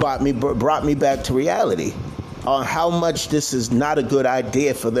 she brought me back to reality on how much this is not a good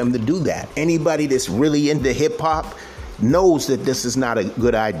idea for them to do that. Anybody that's really into hip hop knows that this is not a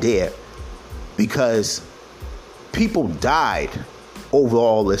good idea, because people died over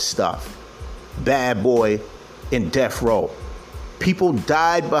all this stuff. Bad Boy and Death Row. People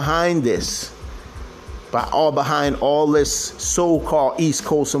died behind this. Behind all this so-called East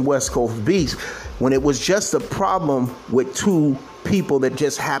Coast and West Coast beef, when it was just a problem with two people that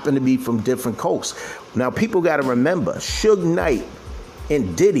just happened to be from different coasts. Now, people got to remember, Suge Knight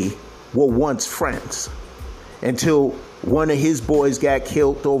and Diddy were once friends until one of his boys got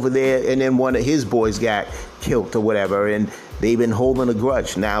killed over there, and then one of his boys got killed or whatever, and they've been holding a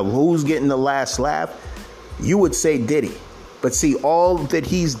grudge. Now, who's getting the last laugh? You would say Diddy. But see, all that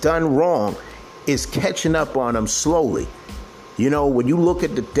he's done wrong is catching up on him slowly. You know, when you look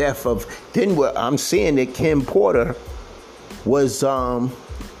at the death of, then I'm seeing that Kim Porter was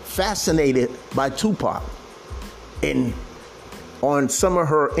fascinated by Tupac. And on some of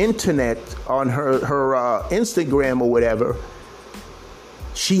her internet, on her Instagram or whatever,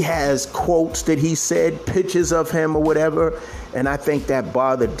 she has quotes that he said, pictures of him or whatever. And I think that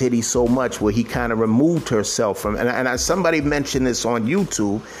bothered Diddy so much, where he kind of removed herself from, and somebody mentioned this on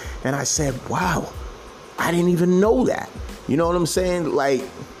YouTube, and I said, wow, I didn't even know that. You know what I'm saying? Like,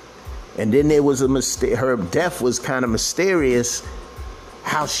 and then there was her death was kind of mysterious,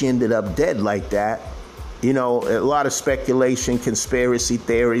 how she ended up dead like that. You know, a lot of speculation, conspiracy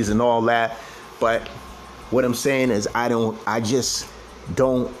theories and all that. But what I'm saying is I just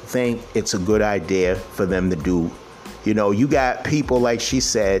don't think it's a good idea for them to do. You know, you got people, like she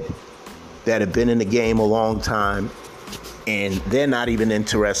said, that have been in the game a long time, and they're not even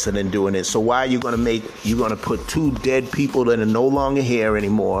interested in doing it. So why are you going to put two dead people that are no longer here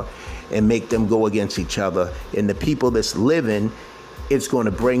anymore and make them go against each other? And the people that's living, it's going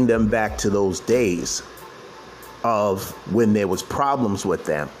to bring them back to those days of when there was problems with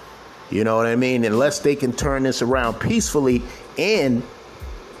them. You know what I mean? Unless they can turn this around peacefully and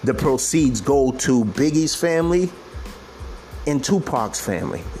the proceeds go to Biggie's family and Tupac's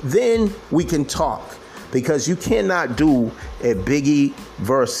family, then we can talk. Because you cannot do a Biggie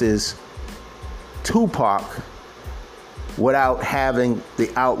versus Tupac without having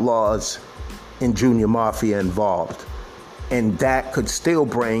the Outlaws and Junior Mafia involved. And that could still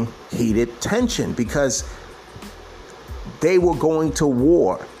bring heated tension, because they were going to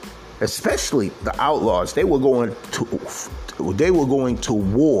war, especially the Outlaws. They were going to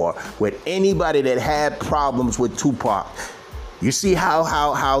war with anybody that had problems with Tupac. You see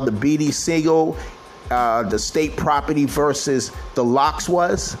how the B.D. Siegel, the state property versus the Locks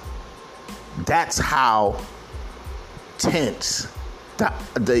was? That's how tense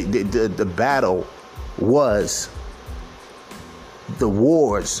the battle was. The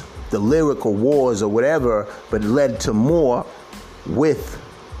wars, the lyrical wars or whatever, but led to more with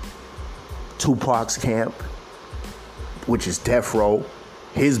Tupac's camp, which is Death Row,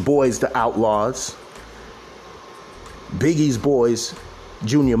 his boys, the Outlaws, Biggie's boys,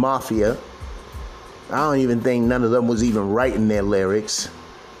 Junior Mafia. I don't even think none of them was even writing their lyrics.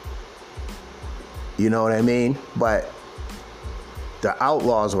 You know what I mean? But the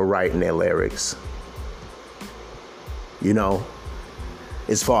Outlaws were writing their lyrics. You know,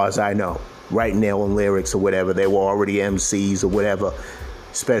 as far as I know, writing their own lyrics or whatever. They were already MCs or whatever,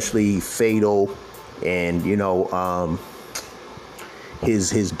 especially Fatal and, you know,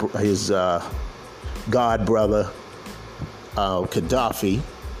 his god brother, Gaddafi.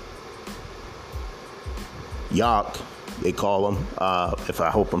 Yak, they call him, if I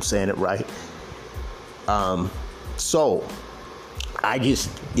hope I'm saying it right. So I just,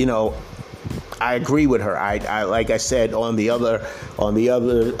 you know, I agree with her. I like I said on the other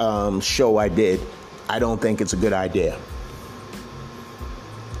show I did, I don't think it's a good idea.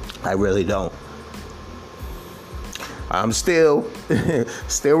 I really don't. I'm still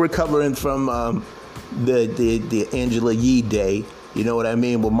recovering from the Angela Yee day. You know what I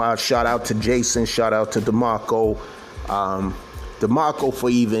mean? Well, my shout out to Jason, shout out to DeMarco. DeMarco for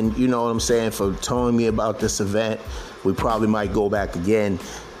even, you know what I'm saying, for telling me about this event. We probably might go back again.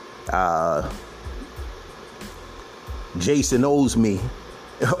 Jason owes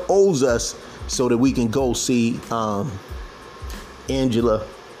us so that we can go see Angie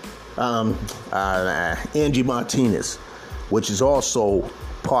Martinez, which is also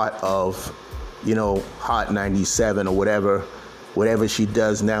part of, you know, Hot 97 or whatever she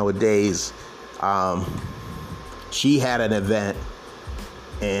does nowadays. She had an event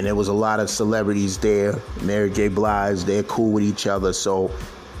and there was a lot of celebrities there. Mary J. Blige, they're cool with each other. So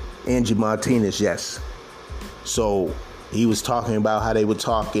Angie Martinez, yes. So he was talking about how they were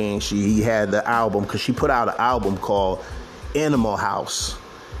talking. He had the album, because she put out an album called Animal House.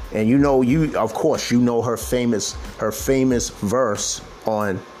 And of course, her famous verse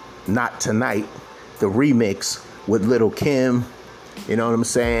on Not Tonight, the remix with Lil' Kim, you know what I'm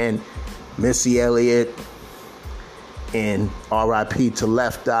saying? Missy Elliott, and R.I.P. to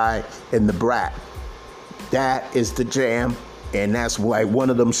Left Eye and The Brat. That is the jam, and that's like one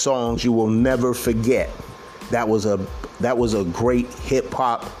of them songs you will never forget. That was a great hip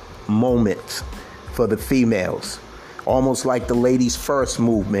hop moment for the females, almost like the ladies first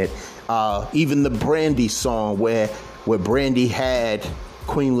movement. Even the Brandy song where Brandy had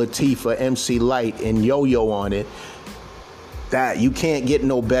Queen Latifah, MC Lyte, and Yo-Yo on it. That you can't get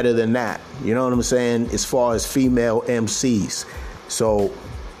no better than that. You know what I'm saying? As far as female MCs. So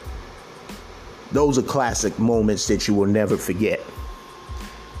those are classic moments that you will never forget.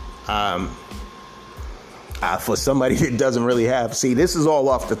 For somebody that doesn't really have, this is all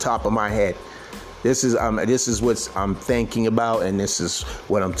off the top of my head. This is what I'm thinking about, and this is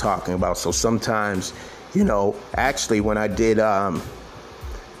what I'm talking about. So sometimes, actually when I did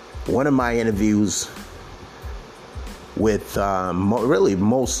one of my interviews with really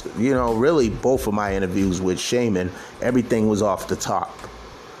both of my interviews with Shaman, everything was off the top.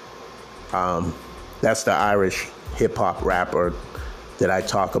 That's the Irish hip-hop rapper that I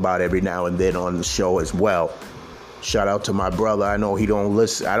talk about every now and then on the show as well. Shout out to my brother. I know he don't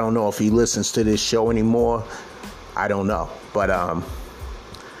listen. I don't know if he listens to this show anymore. I don't know. But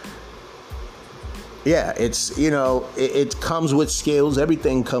yeah, it's, it comes with skills.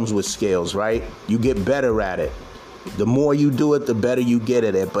 Everything comes with skills, right? You get better at it. The more you do it, the better you get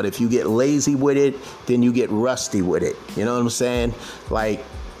at it. But if you get lazy with it, then you get rusty with it. You know what I'm saying? Like,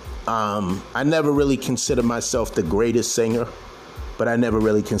 I never really consider myself the greatest singer, but I never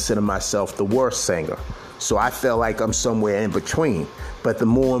really consider myself the worst singer. So I feel like I'm somewhere in between. But the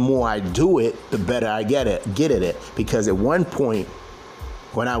more and more I do it, the better I get at it. Because at one point,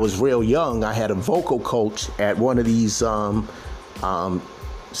 when I was real young, I had a vocal coach at one of these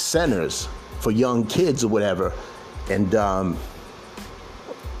centers for young kids or whatever. And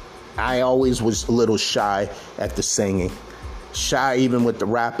I always was a little shy at the singing. Shy even with the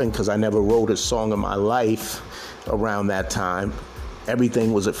rapping, because I never wrote a song in my life around that time.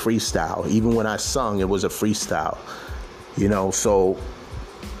 Everything was a freestyle. Even when I sung, it was a freestyle. So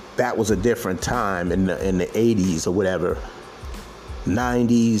that was a different time in the 80s or whatever.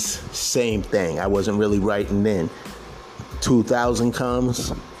 90s, same thing. I wasn't really writing then. 2000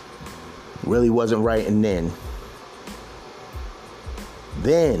 comes, really wasn't writing then.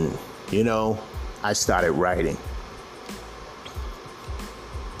 Then, I started writing.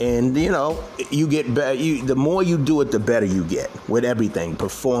 And, you get better. The more you do it, the better you get with everything.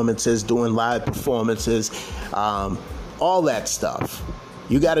 Performances, doing live performances, all that stuff.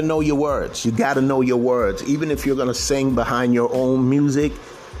 You got to know your words. You got to know your words. Even if you're going to sing behind your own music,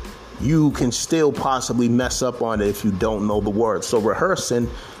 you can still possibly mess up on it if you don't know the words. So rehearsing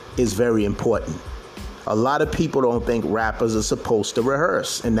is very important. A lot of people don't think rappers are supposed to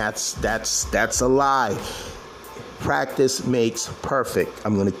rehearse, and that's a lie. Practice makes perfect.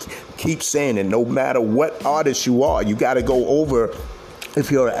 I'm going to keep saying it. No matter what artist you are, you got to go over. If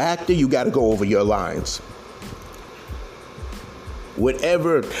you're an actor, you got to go over your lines.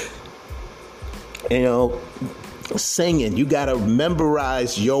 Whatever, singing, you got to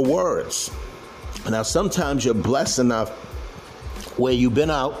memorize your words. Now, sometimes you're blessed enough where you've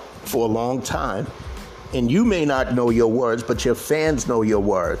been out for a long time, and you may not know your words, but your fans know your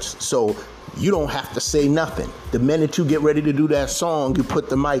words. So you don't have to say nothing. The minute you get ready to do that song, you put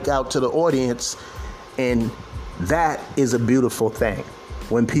the mic out to the audience, and that is a beautiful thing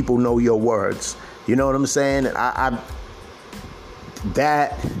when people know your words. You know what I'm saying?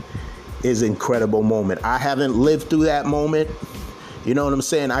 That is an incredible moment. I haven't lived through that moment. You know what I'm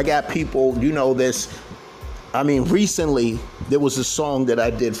saying? I got people, this. Recently, there was a song that I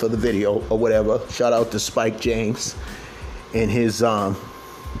did for the video or whatever. Shout out to Spike James and his, and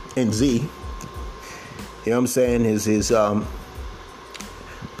Z. You know what I'm saying?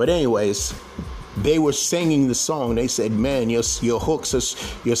 But anyways, they were singing the song. They said, man, your hooks,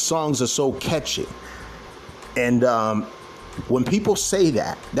 your songs are so catchy. And when people say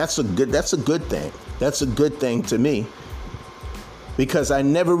that, that's a good thing. That's a good thing to me. Because I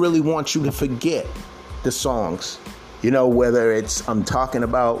never really want you to forget the songs. Whether it's I'm talking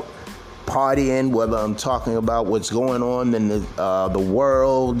about partying, whether I'm talking about what's going on in the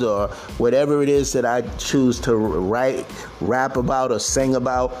world, or whatever it is that I choose to rap about or sing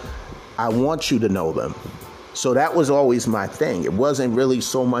about, I want you to know them. So that was always my thing. It wasn't really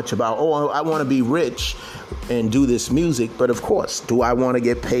so much about, oh, I want to be rich and do this music. But of course, do I want to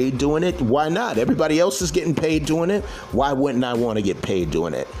get paid doing it? Why not? Everybody else is getting paid doing it. Why wouldn't I want to get paid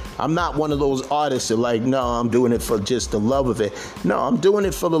doing it? I'm not one of those artists that like, no, I'm doing it for just the love of it. No, I'm doing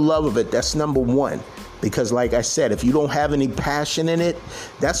it for the love of it. That's number one. Because like I said, if you don't have any passion in it,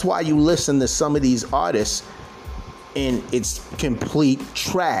 that's why you listen to some of these artists and it's complete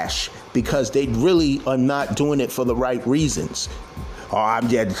trash, because they really are not doing it for the right reasons. Oh, I'm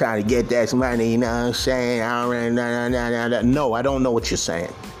just trying to get that money, you know what I'm saying? No, I don't know what you're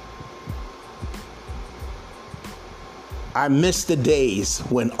saying. I miss the days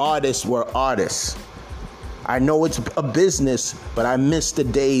when artists were artists. I know it's a business, but I miss the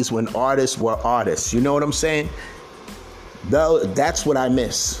days when artists were artists. You know what I'm saying? That's what I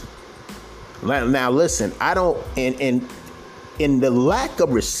miss. Now listen, I don't, in the lack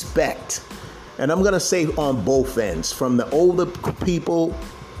of respect, and I'm going to say on both ends, from the older people,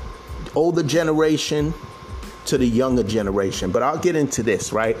 older generation to the younger generation, but I'll get into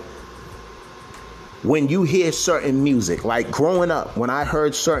this, right? When you hear certain music, like growing up, when I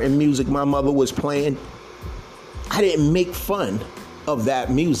heard certain music my mother was playing, I didn't make fun of that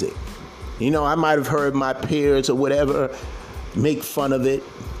music. You know, I might have heard my peers or whatever make fun of it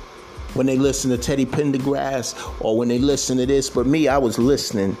when they listen to Teddy Pendergrass or when they listen to this. But me, I was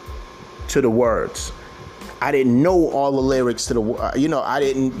listening to the words. I didn't know all the lyrics to the,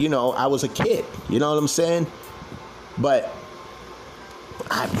 I was a kid. You know what I'm saying? But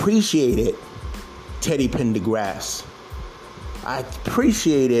I appreciated Teddy Pendergrass. I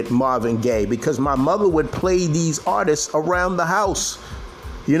appreciated Marvin Gaye because my mother would play these artists around the house.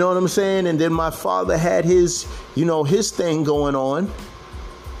 You know what I'm saying? And then my father had his thing going on,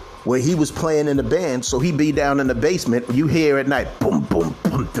 where he was playing in the band, so he'd be down in the basement. You hear at night, boom, boom,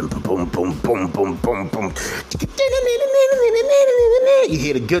 boom, boom, boom, boom, boom, boom, boom, boom. You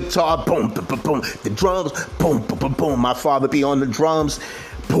hear the guitar, boom, boom, boom, boom. The drums, boom, boom, boom, boom. My father be on the drums,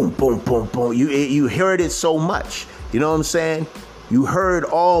 boom, boom, boom, boom. You heard it so much. You know what I'm saying? You heard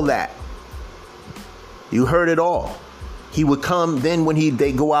all that. You heard it all. He would come, then when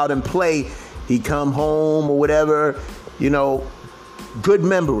they go out and play, he'd come home or whatever, good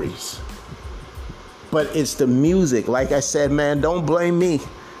memories. But it's the music. Like I said, man, don't blame me.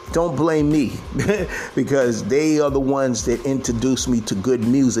 Don't blame me because they are the ones that introduced me to good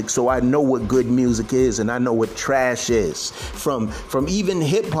music. So I know what good music is and I know what trash is. From even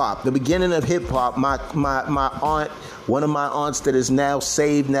hip hop, the beginning of hip hop, my aunt, one of my aunts that is now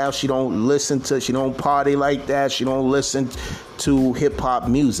saved now, she don't party like that. She don't listen to hip hop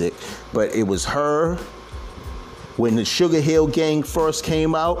music. But it was her. When the Sugar Hill Gang first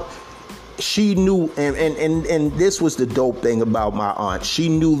came out, she knew, and this was the dope thing about my aunt. She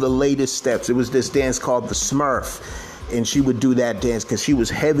knew the latest steps. It was this dance called the Smurf, and she would do that dance because she was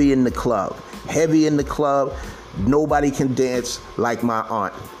heavy in the club. Heavy in the club. Nobody can dance like my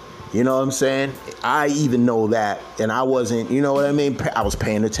aunt. You know what I'm saying? I even know that, and I wasn't, you know what I mean? I was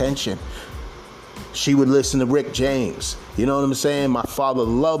paying attention. She would listen to Rick James. You know what I'm saying? My father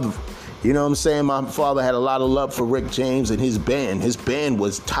loved, you know what I'm saying? My father had a lot of love for Rick James and his band. His band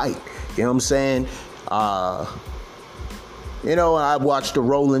was tight. You know what I'm saying? I watched the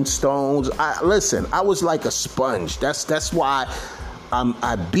Rolling Stones. Listen, I was like a sponge. That's why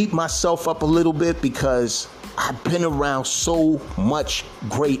I beat myself up a little bit, because I've been around so much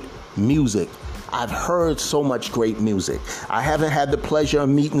great music. I've heard so much great music. I haven't had the pleasure of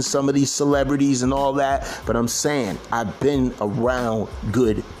meeting some of these celebrities and all that, but I'm saying I've been around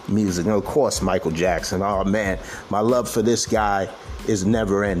good music. And of course, Michael Jackson. Oh man, my love for this guy is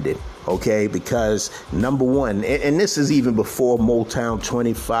never ending. Okay, because number one, and this is even before Motown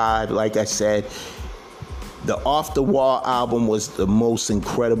 25, like I said, the Off the Wall album was the most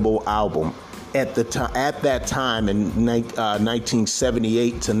incredible album at that time in 1978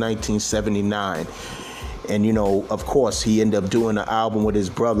 to 1979. And of course, he ended up doing an album with his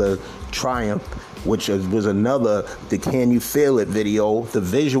brother Triumph, which was another, the Can You Feel It video. The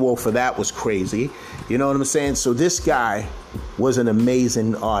visual for that was crazy. You know what I'm saying? So this guy was an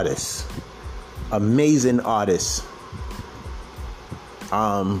amazing artist. Amazing artist.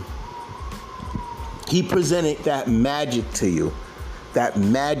 He presented that magic to you. That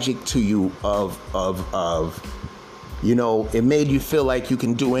magic to you of it made you feel like you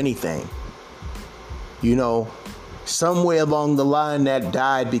can do anything. somewhere along the line that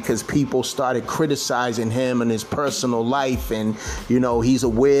died because people started criticizing him and his personal life, and he's a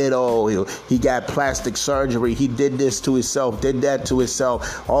weirdo, he got plastic surgery, he did this to himself, did that to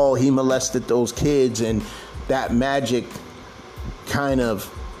himself, oh, he molested those kids, and that magic kind of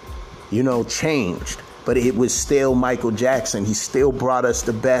changed. But it was still Michael Jackson. He still brought us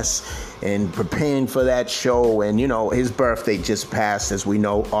the best, and preparing for that show. And, his birthday just passed, as we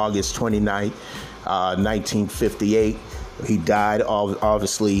know, August 29th, 1958. He died,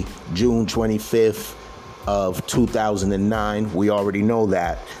 obviously, June 25th of 2009. We already know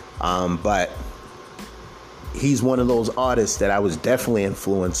that. But he's one of those artists that I was definitely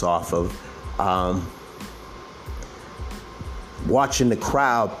influenced off of. Watching the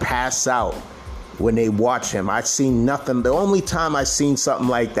crowd pass out when they watch him. I seen nothing. The only time I seen something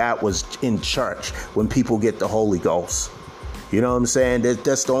like that was in church, when people get the Holy Ghost. You know what I'm saying?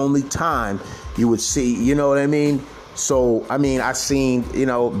 That's the only time you would see, you know what I mean? So, I seen,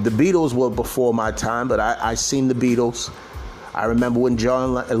 the Beatles were before my time, but I seen the Beatles. I remember when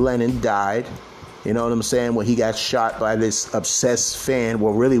John Lennon died, you know what I'm saying? When he got shot by this obsessed fan,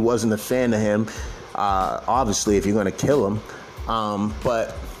 well, really wasn't a fan of him, obviously, if you're going to kill him.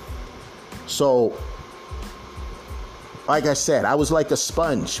 So, like I said, I was like a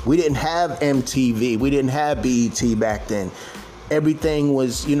sponge. We didn't have MTV. We didn't have BET back then. Everything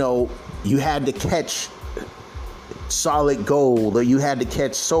was, you had to catch Solid Gold, or you had to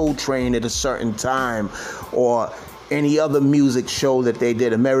catch Soul Train at a certain time, or any other music show that they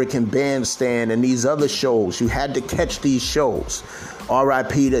did, American Bandstand and these other shows. You had to catch these shows.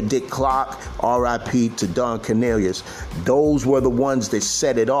 R.I.P. to Dick Clark, R.I.P. to Don Cornelius. Those were the ones that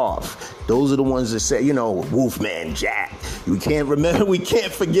set it off. Those are the ones that said, Wolfman Jack. We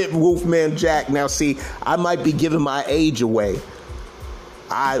can't forget Wolfman Jack. Now, see, I might be giving my age away,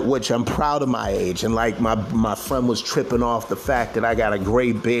 which I'm proud of my age. And like my friend was tripping off the fact that I got a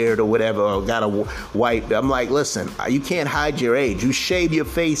gray beard or whatever, or got a white. I'm like, listen, you can't hide your age. You shave your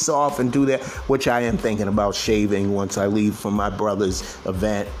face off and do that, which I am thinking about shaving once I leave from my brother's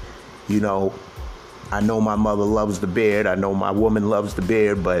event. I know my mother loves the beard. I know my woman loves the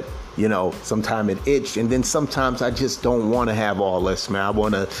beard, but sometimes it itch, and then sometimes I just don't want to have all this, man. I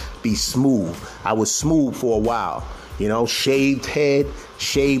want to be smooth. I was smooth for a while. Shaved head,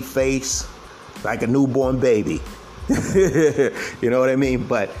 shaved face, like a newborn baby. You know what I mean?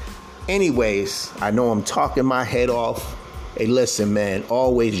 But anyways, I know I'm talking my head off. Hey, listen, man,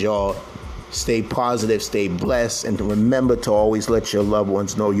 always, y'all, stay positive, stay blessed, and remember to always let your loved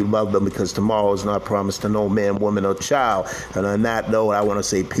ones know you love them, because tomorrow is not promised to no man, woman, or child. And on that note, I want to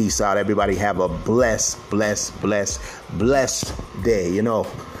say peace out. Everybody have a blessed day, blessed day.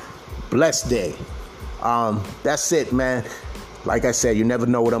 That's it, man. Like I said, you never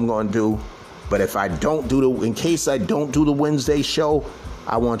know what I'm going to do. But if I don't in case I don't do the Wednesday show,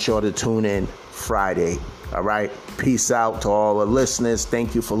 I want y'all to tune in Friday. All right. Peace out to all the listeners.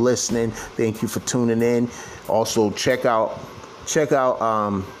 Thank you for listening. Thank you for tuning in. Also, check out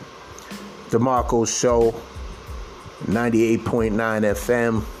DeMarco's show, 98.9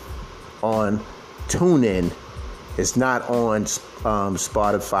 FM on TuneIn. It's not on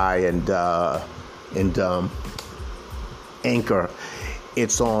Spotify and Anchor.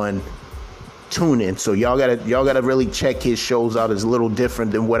 It's on TuneIn. So y'all gotta really check his shows out. It's a little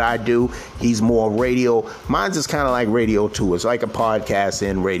different than what I do. He's more radio. Mine's is kind of like radio too. It's like a podcast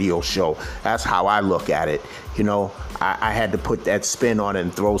and radio show. That's how I look at it. I had to put that spin on it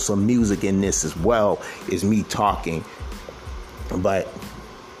and throw some music in this as well, is me talking. But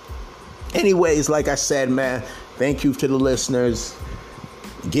anyways, like I said, man, thank you to the listeners.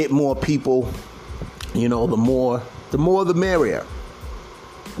 Get more people. The more the merrier.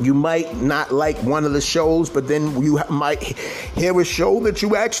 You might not like one of the shows, but then you might hear a show that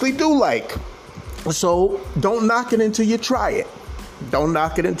you actually do like. So don't knock it until you try it. Don't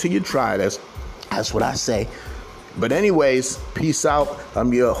knock it until you try it. That's what I say. But anyways, peace out.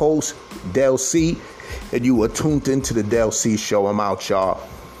 I'm your host, Del C, and you are tuned into the Del C Show. I'm out, y'all.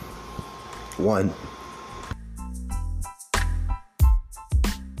 One.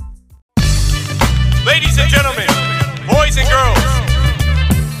 Ladies and gentlemen, boys and girls,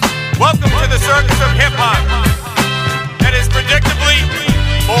 welcome to the circus of hip-hop that is predictably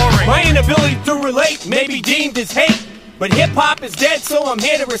boring. My inability to relate may be deemed as hate, but hip-hop is dead, so I'm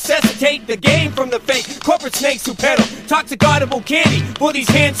here to resuscitate the game from the fake corporate snakes who peddle toxic audible candy for these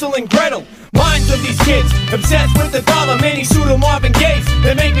Hansel and Gretel. Minds of these kids, obsessed with the dollar, many pseudo Marvin Gaye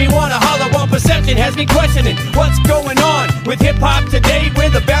that make me wanna holler while perception has me questioning what's going on with hip-hop today, where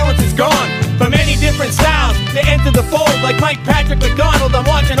the balance is gone. From many different styles to enter the fold, like Mike Patrick McDonald, I'm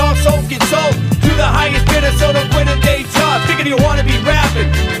watching all souls get sold to the highest bidder, so don't quit it. you wanna be rapping.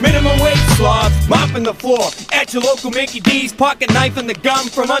 Minimum wage slobs, mopping the floor. At your local Mickey D's, pocket knife and the gum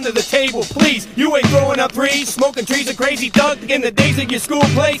from under the table, please. You ain't throwing up threes, smoking trees, a crazy thug in the days of your school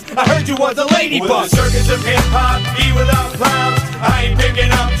place. I heard you was a ladybug. With the circus of hip-hop, be without clowns. I ain't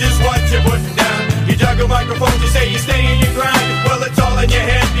picking up just what you're putting down. You juggle microphones, you say you stay in your grind. Well, it's all in your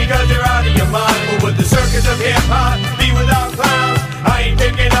head because you're out of your mind. But with the circus of hip-hop, be without clowns. I ain't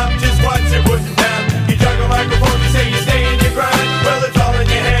picking up just what you're putting down. You juggle microphones, you say you stay in your grind. Well, it's all in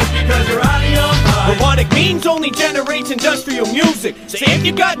your head because you're out of your mind. Robotic means only generates industrial music. So if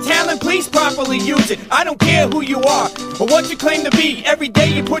you got talent, please properly use it. I don't care who you are or what you claim to be. Every day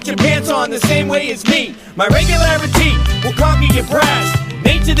you put your pants on the same way as me. My regularity will conquer your brass.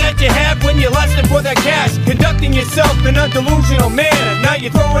 Nature that you have when you're lusting for that cash. Conducting yourself in a delusional manner. Now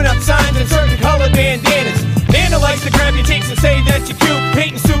you're throwing up signs in certain colored bandanas. Nana likes to grab your cheeks and say that you're cute.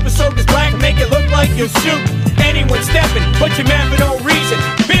 Painting super soakers black and make it look like you're shoot. Anyone stepping, but you're mad for no reason.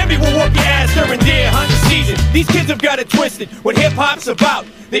 Bambi will whoop your ass during deer hunting season. These kids have got it twisted, what hip-hop's about.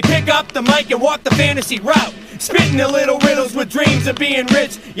 They pick up the mic and walk the fantasy route. Spitting the little riddles with dreams of being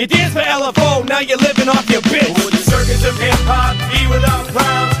rich. You dance for LFO, now you're living off your bitch. With the circus of hip-hop, be without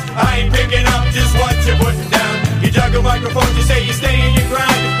clowns. I ain't picking up just what you're putting down. You juggle microphones, you say you stay in your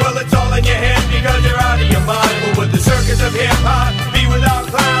grind. Well, it's all in your head because you're out of your mind. But with the circus of hip-hop, be without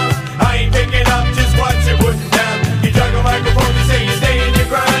clowns. I ain't picking up just what you're putting down. You juggle microphones, you say you stay in your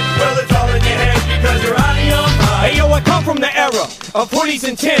grind. Well, it's all in your head because you're out of your mind. Hey yo, I come from the era of hoodies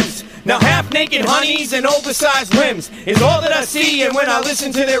and Tims. Now half-naked honeys and oversized rims is all that I see and when I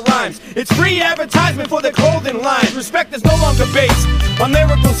listen to their rhymes. It's free advertisement for their clothing lines. Respect is no longer based on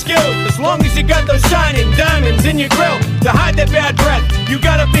lyrical skill. As long as you got those shining diamonds in your grill to hide that bad breath you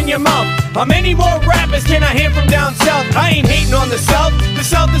got up in your mouth. How many more rappers can I hear from down south? I ain't hating on the South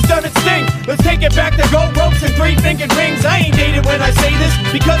has done its thing. Let's take it back to gold ropes and three-fingered rings. I ain't dated when I say this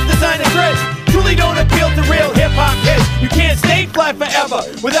because designer dress truly don't appeal to real hip-hop heads. You can't stay fly forever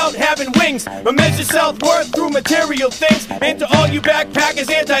without having wings, or measure self-worth through material things. And to all you backpackers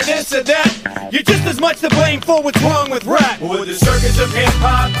anti-this or that, you're just as much to blame for what's wrong with rap. With the circus of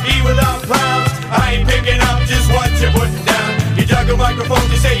hip-hop, be without clowns. I ain't picking up just what you're putting down. You juggle microphones,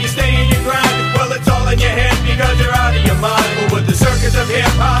 you say you stay in your grind. Well, it's all in your head because you're out of your mind. But with the circus of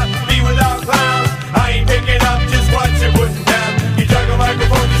hip-hop, be without clowns. I ain't picking up just what you're putting down. You juggle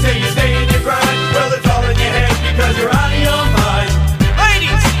microphones, you say you stay in your grind. Well, it's all in your head because you're out of your mind.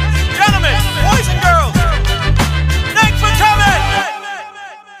 Ladies, gentlemen, boys and girls, thanks for coming!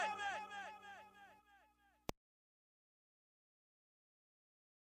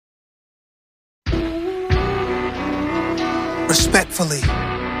 Respectfully.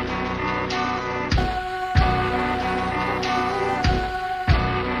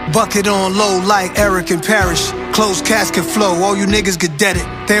 Bucket on low like Eric and Parrish. Closed casket flow, all you niggas get deaded.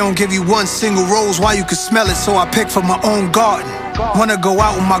 They don't give you one single rose, why you can smell it, so I pick from my own garden. Wanna go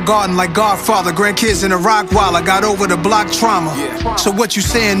out in my garden like Godfather. Grandkids in a rock while I got over the block trauma. So what you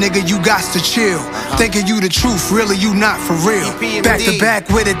saying, nigga, you got to chill. Thinking you the truth, really you not for real. Back to back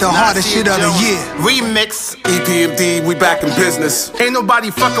with it, the hardest shit of the year. Remix, EPMD, we back in business. Ain't nobody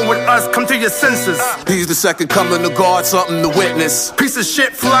fucking with us, come to your senses. He's the second coming to God, something to witness. Piece of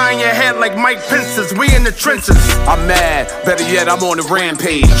shit flying your head like Mike Pence's, we in the trenches. I'm mad, better yet I'm on a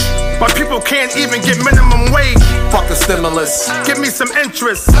rampage. My people can't even get minimum wage. Fuck a stimulus, give me some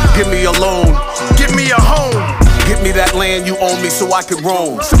interest. Give me a loan, give me a home. Give me that land you own me so I can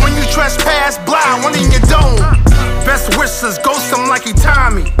roam. So when you trespass, blind, one in your dome. Best wishes, ghost him like he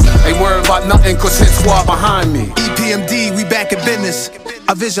timed me. Ain't worried about nothing cause hit squad behind me. EPMD, we back in business.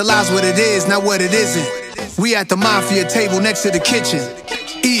 I visualize what it is, not what it isn't. We at the mafia table next to the kitchen.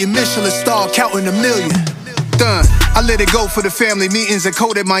 Eating Michelin star, counting a million. Done. I let it go for the family meetings at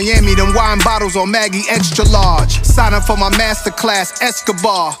Code at Miami. Them wine bottles on Maggie extra large. Sign up for my masterclass,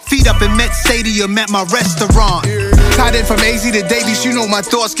 Escobar. Feet up in Met Stadium at my restaurant. Tied in from AZ to Davies, you know my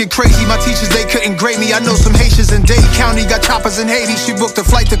thoughts get crazy. My teachers, they couldn't grade me. I know some Haitians in Dade County, got choppers in Haiti. She booked a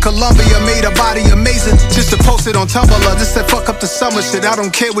flight to Colombia, made her body amazing. Just to post it on Tumblr, this that fuck up the summer shit. I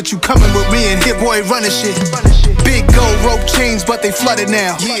don't care what you coming with me and Hit Boy running shit. Big gold rope chains, but they flooded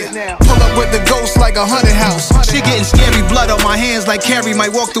now. Pull up with the ghost like a haunted house. She getting scary, blood on my hands like Carrie.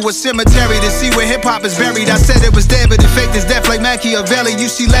 Might walk through a cemetery to see where hip-hop is buried. I said it was dead, but it faked as death like Machiavelli. You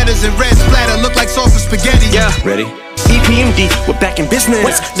see letters in red splatter, look like sauce and spaghetti. Yeah, ready? EPMD, we're back in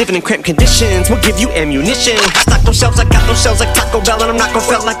business. Living in cramped conditions, we'll give you ammunition. I stock those shelves, I got those shells like Taco Bell, and I'm not gon'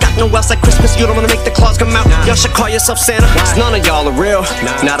 fail. I got no else like Christmas, you don't wanna make the claws come out. Y'all should call yourself Santa, cause none of y'all are real.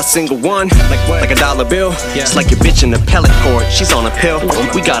 Not a single one, like a dollar bill. It's like your bitch in the pellet cord, she's on a pill.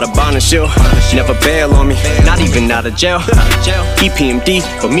 We got a bond and shield, never bail on me, not even out of jail. EPMD,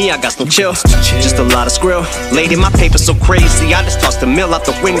 for me I got no chill, just a lot of skrill. Lady, my paper's so crazy, I just tossed the mill out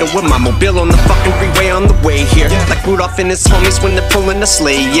the window with my mobile on the fucking freeway on the way here. Like Rudolph and his homies when they're pulling the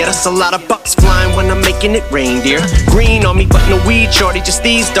sleigh. Yeah, that's a lot of bucks flying when I'm making it rain, dear. Green on me, but no weed, shorty, just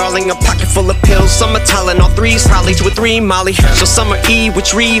these, darling. A pocket full of pills, some are Tylenol 3s, probably 2 or 3 Molly. So summer E,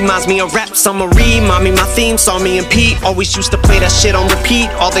 which reminds me of rap, summer mommy, my theme song, me and Pete always used to play that shit on repeat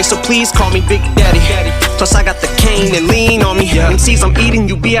all day, so please call me Big Daddy. Plus I got the cane and lean on me. MCs, I'm eating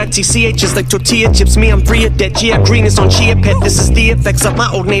you BITCHs like tortilla chips. Me, I'm free of debt. Gia Green is on Chia Pet. This is the effects of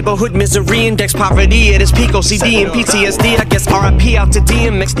my old neighborhood misery index. Poverty at its peak. OCD and PTSD. I guess RIP out to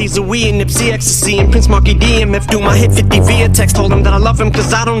DMX. These are we and Nipsey Ecstasy and Prince Marky DMF. Do my hit 50 via text. Told him that I love him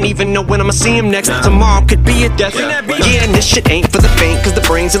cause I don't even know when I'ma see him next. Tomorrow could be a death. Yeah, and this shit ain't for the faint cause the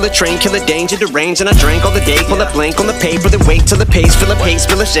brains of the train kill a danger, deranged. And I drank all the day. Pull a blank on the paper. Then wait till the pace. Fill a pace.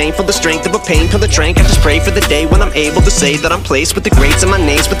 Feel a shame for the strength of a pain. Pull a trank. I just pray for the day when I'm able to say that I'm placed with the greats and my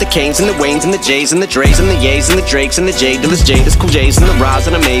names, with the Canes and the Waynes and the J's and the Dre's and the Ye's and the Drakes and the J Dillers, Jada's, Cool J's and the Roz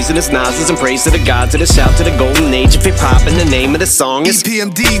and Amazing as Nas's, and praise to the gods of the shout to the golden age of hip hop, and the name of the song is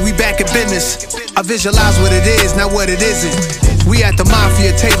EPMD. We back in business. I visualize what it is, not what it isn't. We at the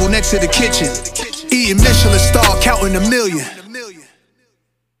mafia table next to the kitchen, eating Michelin star, counting a million.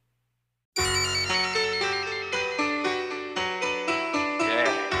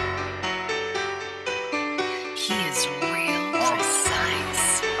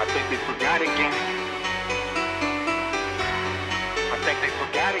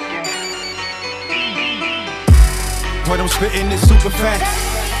 What I'm spitting is super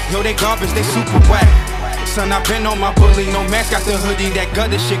fast. Yo, they garbage, they super whack. Son, I been on my bully, no mask, got the hoodie, that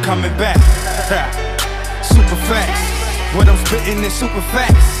gutter shit coming back. Super fast. What I'm spitting is super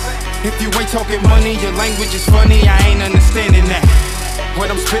fast. If you ain't talking money, your language is funny, I ain't understanding that. What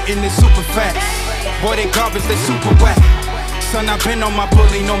I'm spitting is super fast. Boy, they garbage, they super whack. Son, I been on my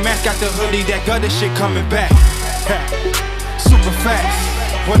bully, no mask, got the hoodie, that gutter shit coming back. Super fast.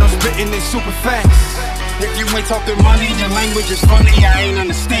 What I'm spitting is super fast. If you ain't talking money, your language is funny, I ain't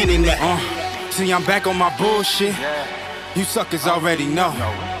understanding that. See, I'm back on my bullshit. You suckers already know.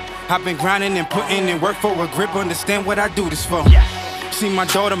 I've been grinding and putting in work for a grip, understand what I do this for. See my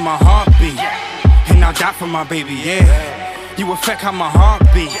daughter, my heartbeat, and I'll die for my baby, yeah. You affect how my heart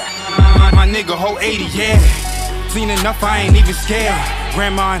beat. My nigga, whole 80, yeah. Seen enough, I ain't even scared.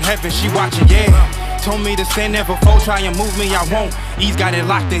 Grandma in heaven, she watching, yeah. Told me to stand there before, try and move me, I won't. He's got it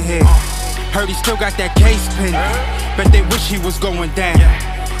locked in here. Heard he still got that case pin. Bet they wish he was going down.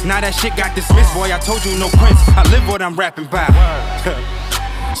 Now that shit got dismissed, boy, I told you no prince. I live what I'm rapping about.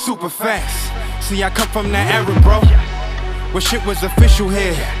 Super fast. See, I come from that era, bro, where shit was official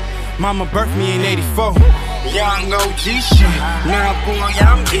here. Mama birthed me in 84. Young OG shit. Now, boy,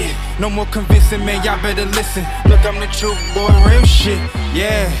 I'm it. No more convincing, man, y'all better listen. Look, I'm the truth, boy, real shit.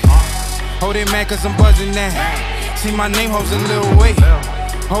 Yeah. Oh, they mad cause I'm buzzing now. See, my name holds a little weight.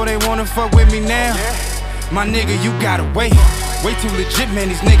 Oh, they wanna fuck with me now? My nigga, you gotta wait. Way too legit,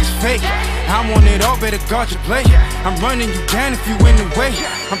 man, these niggas fake. I want it all, better guard your play. I'm running you down if you in the way.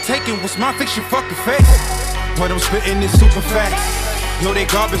 I'm taking what's mine, fix your fucking face. What I'm spitting is super fast. Yo, they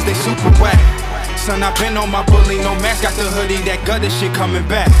garbage, they super whack. Son, I been on my bully, no mask, got the hoodie, that gutter shit coming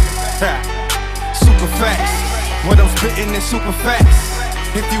back. Super fast. What I'm spitting is super fast.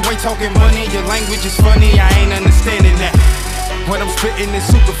 If you ain't talking money, your language is funny, I ain't understanding that. What I'm spitting is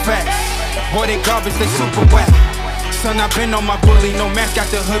super fast. Boy, they garbage, they super whack. Son, I been on my bully, no mask,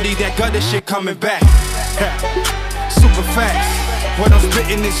 got the hoodie, that gutter shit coming back. Super fast. What I'm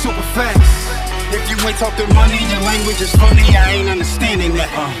spitting is super fast. If you ain't talking money, your language is funny, I ain't understanding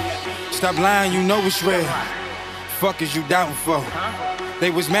that. Stop lying, you know it's real. Fuck is you doubting for? They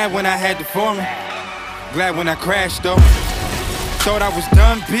was mad when I had the foreign. Glad when I crashed though. Thought I was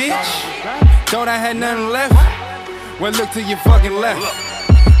done, bitch. Thought I had nothing left. Well, look to your fucking left.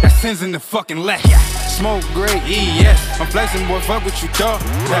 That sins in the fucking left. Smoke great, yes. I'm flexing, boy, fuck what you thought.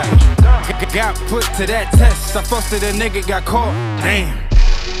 Got put to that test. I busted a nigga, got caught. Damn.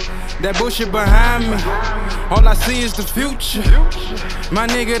 That bullshit behind me. All I see is the future. My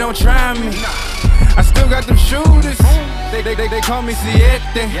nigga, don't try me. I still got them shooters. They call me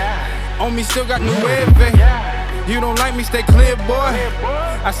Siete. On me, still got Nueve. You don't like me, stay clear, boy.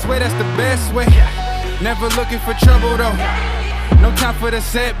 I swear that's the best way. Never looking for trouble though. No time for the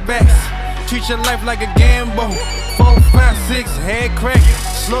setbacks. Treat your life like a gamble. 4, 5, 6, head crack.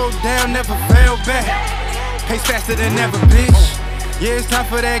 Slow down, never fell back. Pace faster than ever, bitch. Yeah, it's time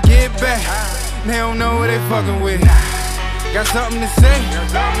for that get back. They don't know what they fucking with. Got something to say?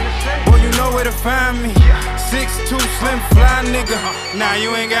 Boy, you know where to find me. 6'2", slim, fly nigga. Nah, you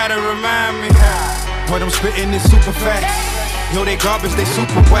ain't gotta remind me. What I'm spitting is super facts. Yo, they garbage, they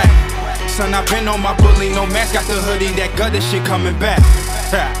super whack. Son, I been on my bully, no mask, got the hoodie, that gutter shit coming back.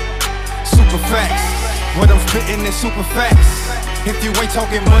 Super facts. What I'm spitting is super facts. If you ain't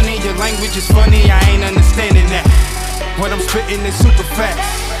talking money, your language is funny, I ain't understanding that. What I'm spitting is super facts.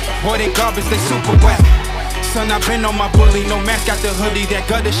 Boy, they garbage, they super whack. Son, I been on my bully, no mask, got the hoodie, that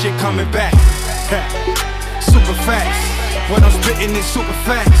gutter shit coming back. Super facts. What I'm spitting is super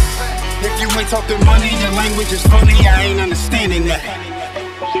facts. If you ain't talking money, your language is funny, I ain't understanding that.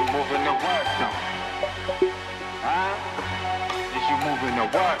 She moving the work though. Huh? Is you moving the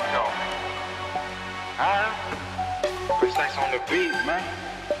work though? Huh? Precise on the beat, man.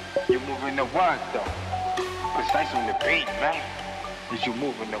 You moving the work though. Precise on the beat, man. Is you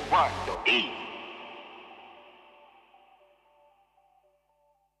moving the work though?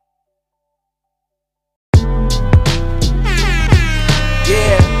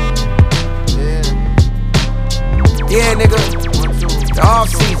 Yeah, nigga. The off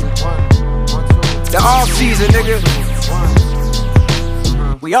season. The off season, nigga.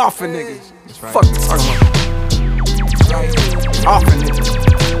 We offin' niggas. Fuck you talking about. Offin'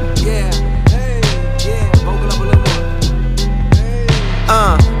 niggas. Yeah.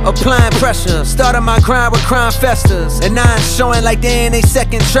 Applying pressure, started my grind with crime festers, and now I'm showing like they in they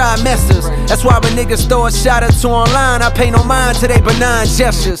second trimesters. That's why when niggas throw a shot or two online, I pay no mind to they benign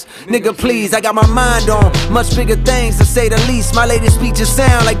gestures. Nigga, please, I got my mind on much bigger things, to say the least. My latest speeches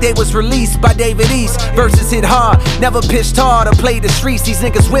sound like they was released by David East. Verses hit hard, never pitched hard or played the streets. These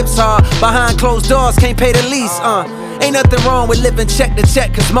niggas whips hard, behind closed doors, can't pay the lease. Ain't nothing wrong with living check to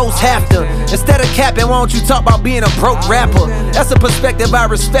check, cause most have to. Instead of capping, why don't you talk about being a broke rapper? That's a perspective I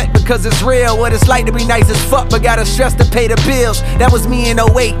respect, because it's real. What it's like to be nice as fuck, but gotta stress to pay the bills. That was me in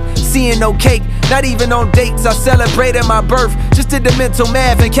 08, seeing no cake, not even on dates. I celebrated my birth, just did the mental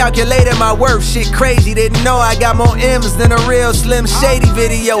math and calculated my worth. Shit crazy, didn't know I got more M's than a real Slim Shady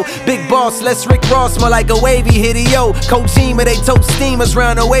video. Big boss, less Rick Ross, more like a wavy hitty-yo. Kojima, they tote steamers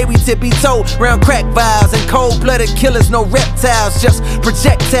round the way we tippy-toe. Round crack vials and cold-blooded killers, no reptiles, just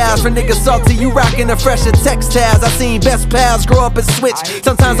projectiles. For niggas salty, you rockin' the fresher textiles. I seen best pals grow up and switch,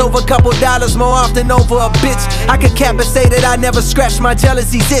 sometimes over a couple dollars, more often over a bitch. I could cap and say that I never scratched my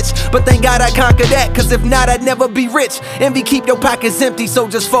jealousy's itch, but thank God I conquered that, cause if not, I'd never be rich. Envy keep your pockets empty, so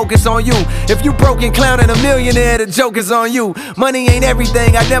just focus on you. If you broke and clowning a millionaire, the joke is on you. Money ain't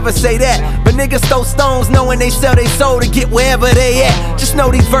everything, I never say that, but niggas throw stones knowing they sell their soul to get wherever they at. Just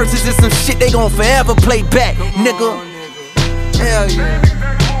know these verses is some shit they gon' forever play back, nigga. Hell yeah.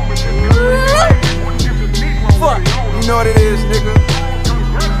 Fuck, you know what it is, nigga.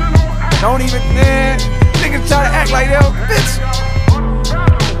 Don't even, man, niggas try to act like they a bitch.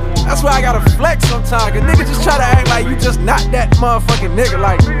 That's why I gotta flex sometimes, cause niggas just try to act like you just not that motherfucking nigga.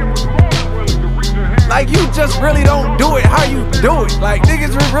 Like you just really don't do it how you do it. Like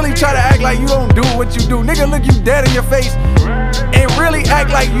niggas really try to act like you don't do what you do. Nigga look you dead in your face and really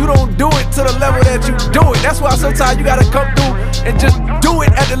act like you don't do it to the level that you do it. That's why sometimes you gotta come through and just do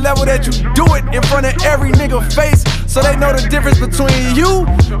it at the level that you do it in front of every nigga face, so they know the difference between you,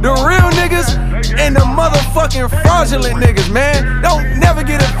 the real niggas, and the motherfucking fraudulent niggas, man. Don't never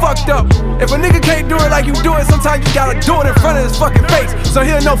get it fucked up. If a nigga can't do it like you do it, sometimes you gotta do it in front of his fucking face, so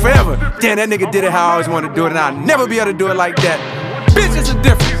he'll know forever. Damn, that nigga did it how I always wanted to do it, and I'll never be able to do it like that. Bitch, it's a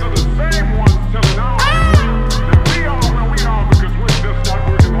difference.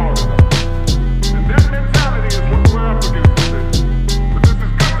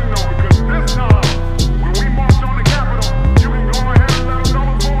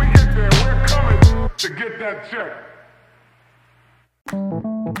 Check.